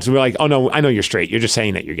person would constantly be like, oh, no, I know you're straight. You're just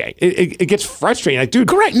saying that you're gay. It gets frustrating. Like, dude,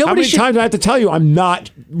 correct. How many times do I have to tell you I'm not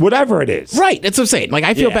whatever it is? Right. That's what I'm saying. Like,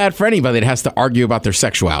 I feel bad for anybody that has to argue about their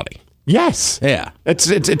sexuality. Yes. Yeah.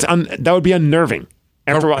 That would be unnerving.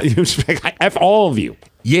 After all, F all of you.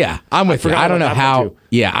 Yeah, I'm with you. I don't know how.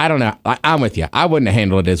 Yeah, I don't know. I'm with you. I wouldn't have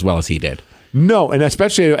handled it as well as he did. No, and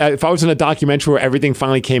especially if I was in a documentary where everything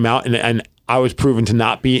finally came out and I was proven to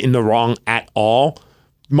not be in the wrong at all,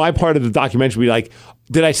 my part of the documentary would be like,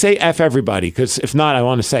 did I say F everybody? Because if not, I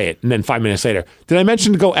want to say it. And then 5 minutes later, did I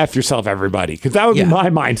mention to go F yourself, everybody? Because that would be my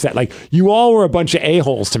mindset. Like, you all were a bunch of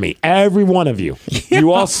a-holes to me. Every one of you. Yeah.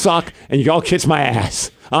 You all suck, and you all kiss my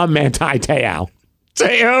ass. I'm Manti Te'o.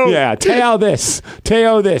 Teo. Yeah, Teo this.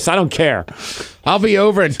 I don't care. I'll be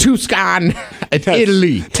over in Tuscan,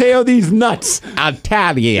 Italy. Teo these nuts.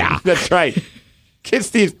 Italia. That's right.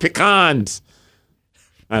 Kiss these pecans.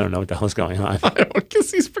 I don't know what the hell's going on. I don't want to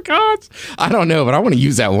kiss these pecans. I don't know, but I want to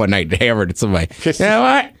use that one night to hammer it at somebody. You know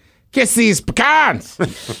what? Kiss these pecans.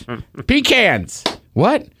 Pecans.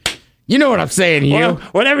 What? You know what I'm saying, you. Well,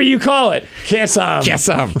 whatever you call it. Kiss them. Kiss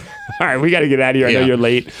them. All right, we got to get out of here. I know you're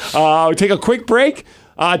late. We'll take a quick break.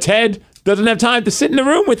 Ted doesn't have time to sit in the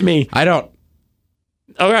room with me. I don't.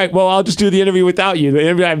 All right, well, I'll just do the interview without you. The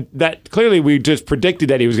interview that clearly we just predicted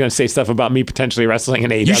that he was going to say stuff about me potentially wrestling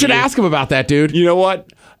in AEW. You should ask him about that, dude. You know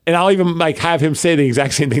what? And I'll even like have him say the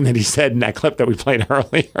exact same thing that he said in that clip that we played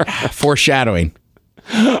earlier. Foreshadowing.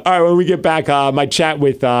 All right, when we get back, my chat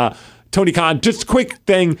with Tony Khan. Just a quick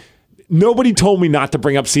thing. Nobody told me not to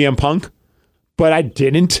bring up CM Punk, but I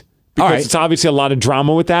didn't. Because it's obviously a lot of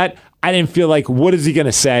drama with that. I didn't feel like, what is he going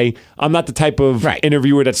to say? I'm not the type of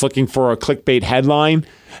interviewer that's looking for a clickbait headline.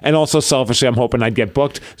 And also, selfishly, I'm hoping I'd get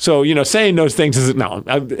booked. So, saying those things isn't, no,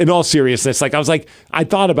 in all seriousness, I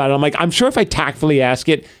thought about it. I'm like, I'm sure if I tactfully ask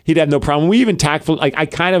it, he'd have no problem. We even tactfully, I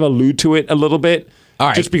kind of allude to it a little bit.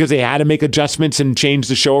 Just because they had to make adjustments and change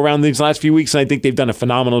the show around these last few weeks. And I think they've done a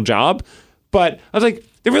phenomenal job. But I was like,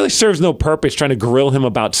 it really serves no purpose trying to grill him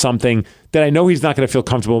about something that I know he's not going to feel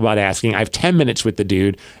comfortable about asking. I have 10 minutes with the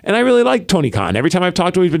dude, and I really like Tony Khan. Every time I've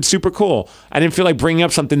talked to him, he's been super cool. I didn't feel like bringing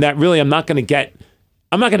up something that really I'm not going to get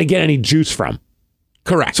any juice from.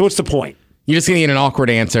 Correct. So what's the point? You're just going to get an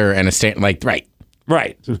awkward answer and a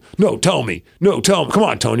right. No, tell me. Come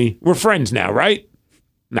on, Tony. We're friends now, right?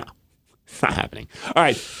 No, it's not happening. All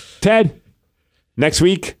right, Ted, next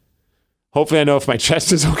week, hopefully I know if my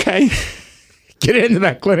chest is okay. Get into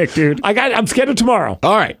that clinic, dude. I'm scheduled tomorrow.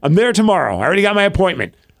 All right. I'm there tomorrow. I already got my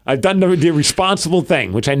appointment. I've done the responsible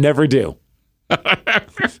thing, which I never do.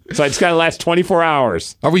 So I just got to last 24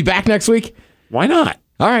 hours. Are we back next week? Why not?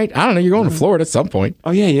 All right. I don't know. You're going to Florida at some point.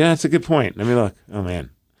 Oh, yeah, that's a good point. Let me look. Oh,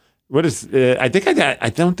 man. What is, I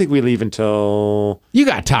don't think we leave until. You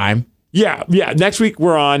got time. Yeah. Next week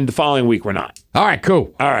we're on. The following week we're not. All right,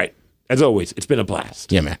 cool. All right. As always, it's been a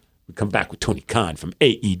blast. Yeah, man. We come back with Tony Khan from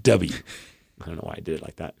AEW. I don't know why I did it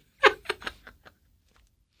like that.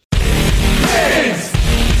 Migs!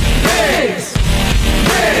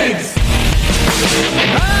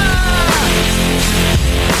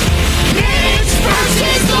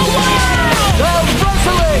 Versus the world!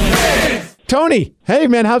 Tony, hey,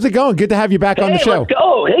 man, how's it going? Good to have you back on the show. Let's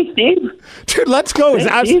go. Hey, Steve. Dude, let's go. Is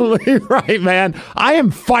absolutely right, man. I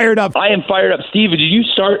am fired up. Steve, did you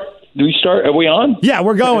start? Do we start? Are we on? Yeah,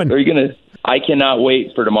 we're going. Are you going to? I cannot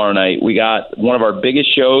wait for tomorrow night. We got one of our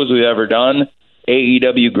biggest shows we've ever done,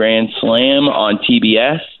 AEW Grand Slam on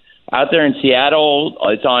TBS. Out there in Seattle,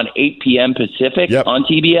 it's on 8 p.m. Pacific on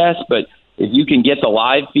TBS, but if you can get the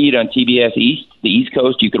live feed on TBS East, the East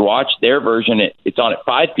Coast, you could watch their version. It's on at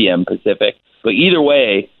 5 p.m. Pacific. But either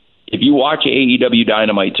way, if you watch AEW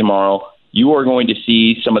Dynamite tomorrow, you are going to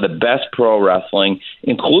see some of the best pro wrestling,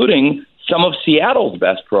 including some of Seattle's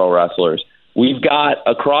best pro wrestlers. We've got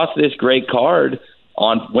across this great card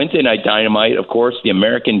on Wednesday Night Dynamite, of course, the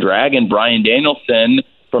American Dragon, Bryan Danielson,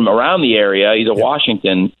 from around the area. He's a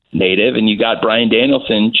Washington native. And you got Bryan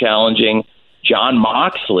Danielson challenging Jon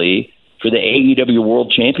Moxley for the AEW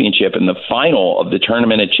World Championship in the final of the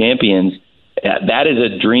Tournament of Champions. That is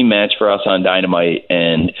a dream match for us on Dynamite.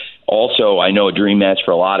 And also, I know, a dream match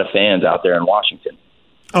for a lot of fans out there in Washington.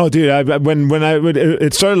 Oh, dude!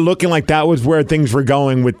 It started looking like that was where things were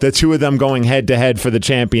going with the two of them going head to head for the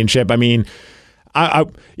championship. I mean,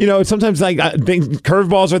 sometimes I think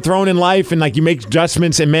curveballs are thrown in life, and like you make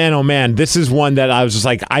adjustments. And man, oh man, this is one that I was just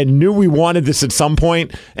like, I knew we wanted this at some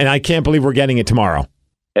point, and I can't believe we're getting it tomorrow.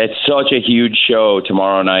 It's such a huge show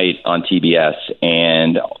tomorrow night on TBS,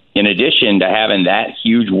 and in addition to having that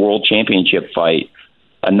huge world championship fight,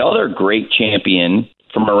 another great champion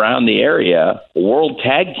from around the area, World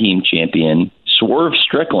Tag Team Champion Swerve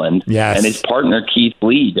Strickland, and his partner Keith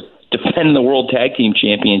Lee defend the World Tag Team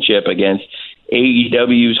Championship against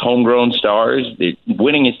AEW's homegrown stars, the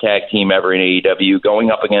winningest tag team ever in AEW,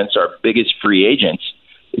 going up against our biggest free agents.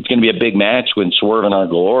 It's going to be a big match when Swerve and Our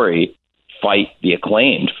Glory fight the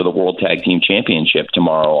Acclaimed for the World Tag Team Championship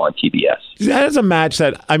tomorrow on TBS. That is a match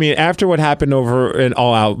that, I mean, after what happened over in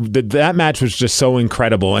All Out, that match was just so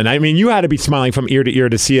incredible. And I mean, you had to be smiling from ear to ear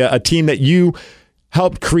to see a team that you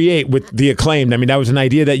helped create with the Acclaimed. I mean, that was an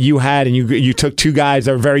idea that you had, and you took two guys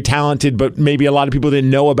that were very talented, but maybe a lot of people didn't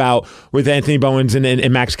know about, with Anthony Bowens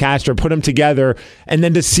and Max Caster, put them together. And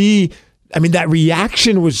then to see, I mean, that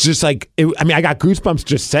reaction was just like, I got goosebumps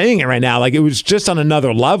just saying it right now. Like, it was just on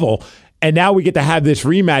another level. And now we get to have this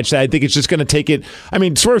rematch that I think it's just going to take it. I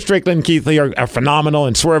mean, Swerve Strickland and Keith Lee are phenomenal,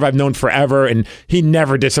 and Swerve I've known forever, and he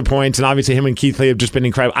never disappoints. And obviously him and Keith Lee have just been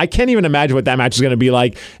incredible. I can't even imagine what that match is going to be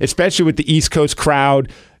like, especially with the East Coast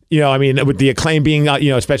crowd. I mean, with the Acclaim being,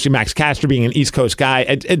 especially Max Caster being an East Coast guy.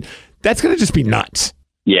 That's going to just be nuts.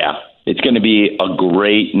 Yeah, it's going to be a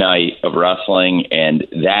great night of wrestling, and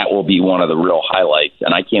that will be one of the real highlights.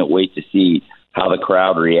 And I can't wait to see how the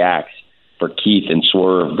crowd reacts for Keith and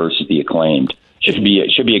Swerve versus the Acclaimed. Should be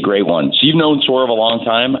a great one. So you've known Swerve a long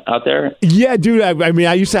time out there? Yeah, dude. I mean,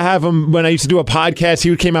 I used to have him when I used to do a podcast.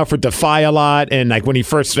 He came out for Defy a lot, and like when he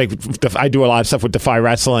first, I do a lot of stuff with Defy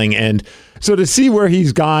Wrestling, and so to see where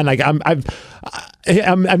he's gone, like I've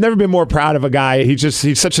never been more proud of a guy.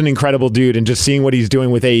 He's such an incredible dude, and just seeing what he's doing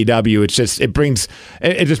with AEW, it just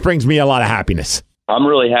brings me a lot of happiness. I'm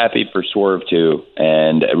really happy for Swerve, too,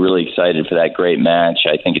 and really excited for that great match.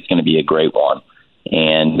 I think it's going to be a great one.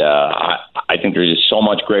 And I think there's just so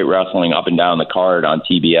much great wrestling up and down the card on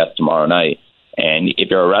TBS tomorrow night. And if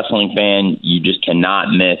you're a wrestling fan, you just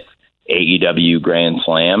cannot miss AEW Grand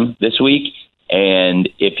Slam this week. And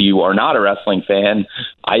if you are not a wrestling fan,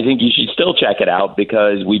 I think you should still check it out,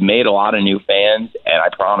 because we've made a lot of new fans, and I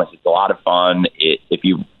promise it's a lot of fun. If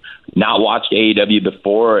you not watched AEW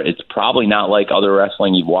before, it's probably not like other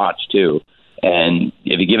wrestling you've watched too. And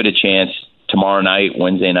if you give it a chance, tomorrow night,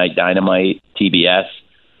 Wednesday Night Dynamite, TBS,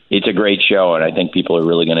 it's a great show, and I think people are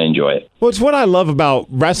really going to enjoy it. Well, it's what I love about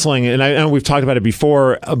wrestling, and I know we've talked about it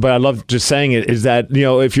before, but I love just saying it, is that,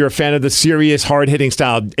 if you're a fan of the serious, hard-hitting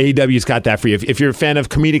style, AEW's got that for you. If you're a fan of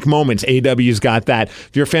comedic moments, AEW's got that.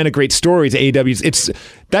 If you're a fan of great stories,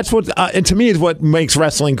 that's what, and to me, is what makes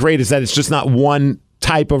wrestling great, is that it's just not one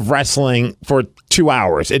type of wrestling for 2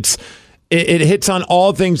 hours. It hits on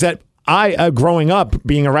all things that I, growing up,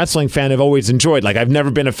 being a wrestling fan, have always enjoyed. Like, I've never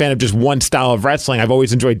been a fan of just one style of wrestling. I've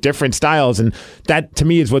always enjoyed different styles, and that, to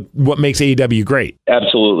me, is what makes AEW great.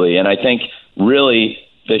 Absolutely, and I think, really,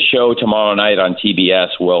 the show tomorrow night on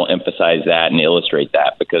TBS will emphasize that and illustrate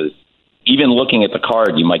that, because even looking at the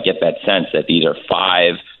card, you might get that sense that these are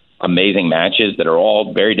 5 amazing matches that are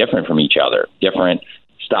all very different from each other, different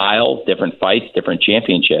styles, different fights, different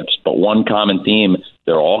championships, but one common theme: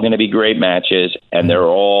 they're all going to be great matches, and they're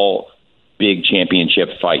all big championship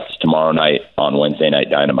fights tomorrow night on Wednesday Night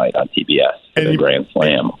Dynamite on TBS. And the Grand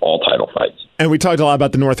Slam, all title fights. And we talked a lot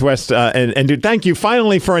about the Northwest. And dude, thank you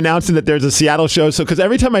finally for announcing that there's a Seattle show. So, because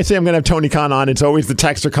every time I say I'm going to have Tony Khan on, it's always the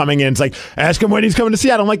texter coming in. It's like, ask him when he's coming to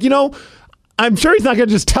Seattle. I'm like, I'm sure he's not going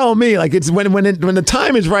to just tell me. Like, it's when the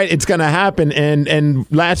time is right, it's going to happen.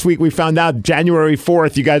 And last week we found out January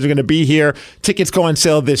 4th, you guys are going to be here. Tickets go on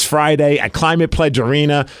sale this Friday at Climate Pledge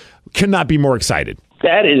Arena. Could not be more excited.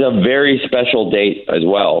 That is a very special date as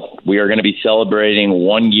well. We are going to be celebrating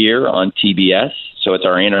 1 year on TBS, so it's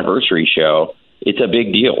our anniversary show. It's a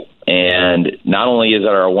big deal. And not only is it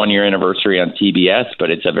our 1 year anniversary on TBS, but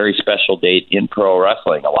it's a very special date in pro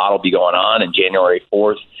wrestling. A lot will be going on in January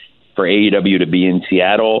 4th for AEW to be in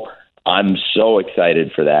Seattle. I'm so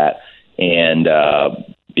excited for that. And,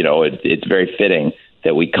 it's very fitting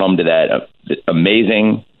that we come to that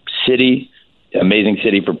amazing city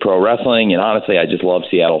for pro wrestling. And honestly, I just love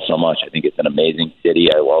Seattle so much. I think it's an amazing city.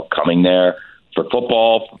 I love coming there for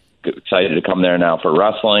football. Excited to come there now for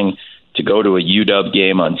wrestling. To go to a UW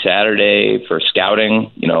game on Saturday for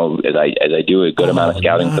scouting. As I do a good amount of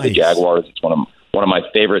scouting for the Jaguars. It's one of my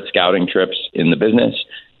favorite scouting trips in the business.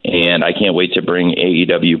 And I can't wait to bring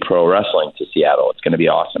AEW Pro Wrestling to Seattle. It's going to be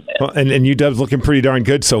awesome, man. Well, and UW's looking pretty darn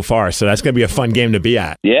good so far, so that's going to be a fun game to be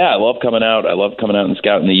at. Yeah, I love coming out. And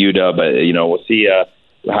scouting the UW. We'll see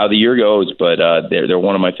how the year goes, but they're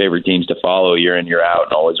one of my favorite teams to follow year in, year out,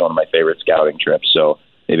 and always one of my favorite scouting trips. So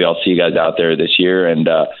maybe I'll see you guys out there this year, and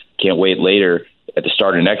can't wait later at the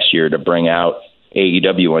start of next year to bring out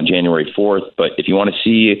AEW on January 4th. But if you want to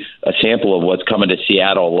see a sample of what's coming to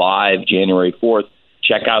Seattle live January 4th,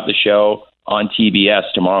 check out the show on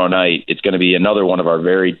TBS tomorrow night. It's going to be another one of our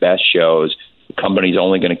very best shows. The company's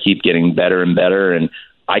only going to keep getting better and better, and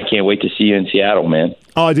I can't wait to see you in Seattle, man.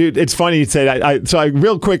 Oh, dude, it's funny you say that. So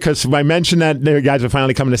real quick, because I mentioned that the guys are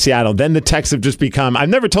finally coming to Seattle. Then the texts have just become, I've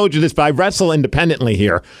never told you this, but I wrestle independently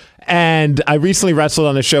here. And I recently wrestled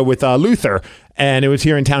on a show with Luther, and it was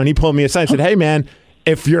here in town. And he pulled me aside and said, hey, man,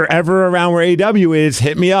 if you're ever around where AEW is,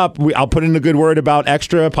 hit me up. I'll put in a good word about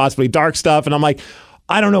extra, possibly dark stuff. And I'm like,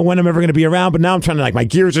 I don't know when I'm ever going to be around, but now I'm trying to, my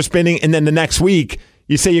gears are spinning. And then the next week,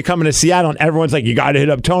 you say you're coming to Seattle, and everyone's like, you got to hit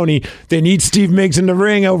up Tony. They need Steve Miggs in the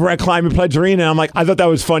ring over at Climate Pledge Arena. And I'm like, I thought that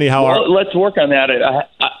was funny how let's work on that.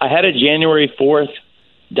 I had a January 4th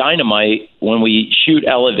Dynamite when we shoot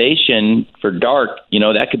Elevation for Dark.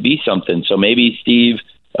 That could be something. So maybe Steve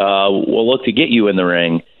will look to get you in the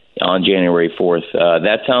ring on January 4th.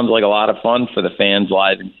 That sounds like a lot of fun for the fans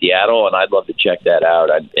live in Seattle, and I'd love to check that out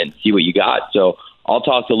and see what you got. So I'll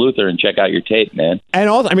talk to Luther and check out your tape, man. And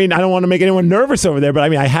also, I don't want to make anyone nervous over there,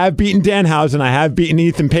 but I have beaten Danhausen, I have beaten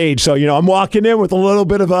Ethan Page, so I'm walking in with a little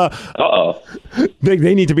bit of a.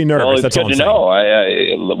 They need to be nervous. Well, that's good all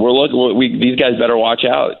to know. These guys better watch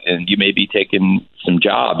out, and you may be taking some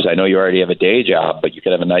jobs. I know you already have a day job, but you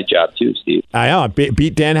could have a night job too, Steve. I know.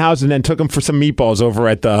 Beat Danhausen and then took him for some meatballs over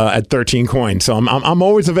at 13 Coins. So I'm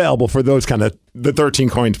always available for those kind of the 13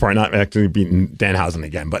 Coins part. Not actually beating Danhausen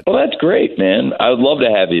again, but that's great, man. I would love to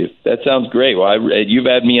have you. That sounds great. Well, you've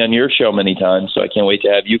had me on your show many times, so I can't wait to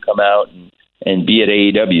have you come out and be at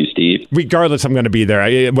AEW, Steve. Regardless, I'm going to be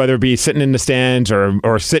there. Whether it be sitting in the stands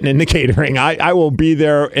or sitting in the catering, I will be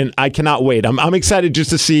there, and I cannot wait. I'm excited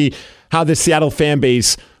just to see how the Seattle fan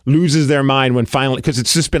base loses their mind when finally, because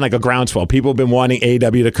it's just been like a groundswell. People have been wanting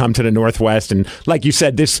AEW to come to the Northwest, and like you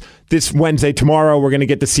said, this Wednesday, tomorrow, we're going to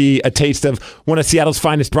get to see a taste of one of Seattle's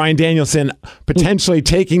finest, Bryan Danielson, potentially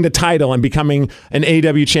taking the title and becoming an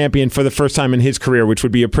AEW champion for the first time in his career, which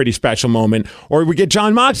would be a pretty special moment. Or we get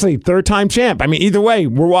Jon Moxley, third-time champ. Either way,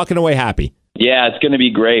 we're walking away happy. Yeah, it's going to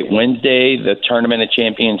be great. Wednesday, the Tournament of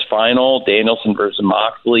Champions final, Danielson versus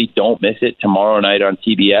Moxley. Don't miss it tomorrow night on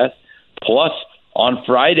TBS. Plus, on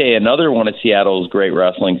Friday, another one of Seattle's great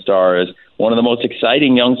wrestling stars, one of the most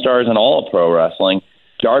exciting young stars in all of pro wrestling,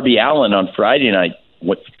 Darby Allin on Friday night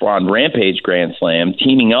on Rampage Grand Slam,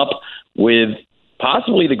 teaming up with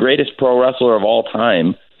possibly the greatest pro wrestler of all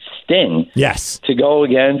time, Sting. Yes. To go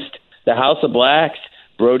against the House of Blacks,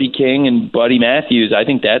 Brody King and Buddy Matthews. I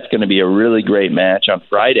think that's going to be a really great match on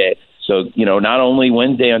Friday. So, not only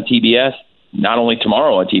Wednesday on TBS, not only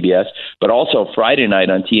tomorrow on TBS, but also Friday night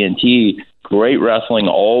on TNT. Great wrestling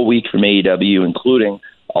all week from AEW, including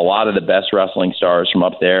a lot of the best wrestling stars from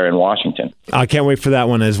up there in Washington. I can't wait for that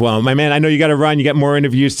one as well. My man, I know you got to run. You got more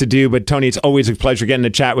interviews to do, but Tony, it's always a pleasure getting to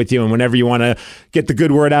chat with you. And whenever you want to get the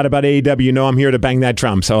good word out about AEW, you know I'm here to bang that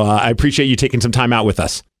drum. So I appreciate you taking some time out with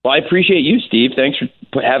us. Well, I appreciate you, Steve. Thanks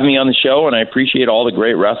for having me on the show, and I appreciate all the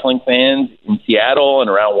great wrestling fans in Seattle and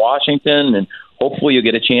around Washington, and hopefully you'll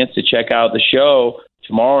get a chance to check out the show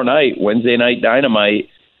tomorrow night, Wednesday Night Dynamite,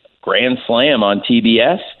 Grand Slam on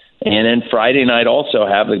TBS. And then Friday night also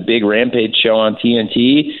have a big Rampage show on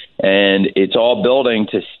TNT, and it's all building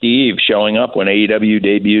to Steve showing up when AEW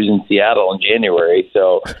debuts in Seattle in January.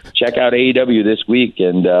 So check out AEW this week,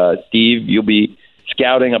 and Steve, you'll be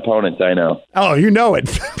scouting opponents, I know. Oh, you know it.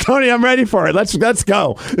 Tony, I'm ready for it. Let's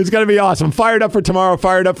go. It's going to be awesome. Fired up for tomorrow,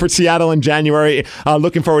 fired up for Seattle in January.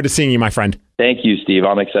 Looking forward to seeing you, my friend. Thank you, Steve.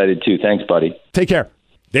 I'm excited too. Thanks, buddy. Take care.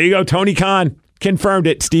 There you go. Tony Khan confirmed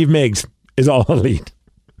it. Steve Miggs is All Elite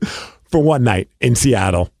for one night in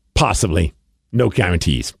Seattle, possibly. No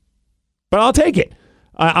guarantees. But I'll take it.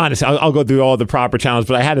 Honestly, I'll go through all the proper channels,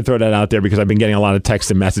 but I had to throw that out there because I've been getting a lot of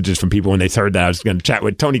texts and messages from people when they heard that I was going to chat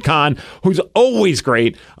with Tony Khan, who's always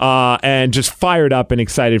great and just fired up and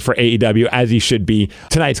excited for AEW, as he should be.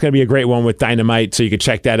 Tonight's going to be a great one with Dynamite, so you can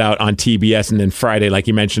check that out on TBS. And then Friday, like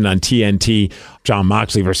you mentioned, on TNT, Jon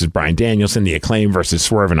Moxley versus Bryan Danielson, The Acclaim versus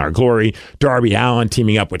Swerve in Our Glory, Darby Allin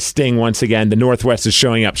teaming up with Sting once again. The Northwest is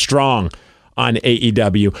showing up strong on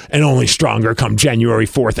AEW, and only stronger come January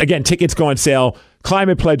 4th. Again, tickets go on sale.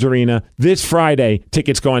 Climate Pledge Arena this Friday.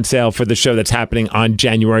 Tickets go on sale for the show that's happening on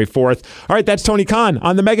January 4th. All right, that's Tony Khan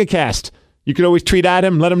on the MegaCast. You can always tweet at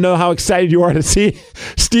him, let him know how excited you are to see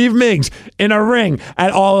Steve Miggs in a ring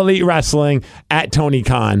at All Elite Wrestling at Tony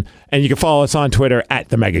Khan. And you can follow us on Twitter at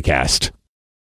the MegaCast.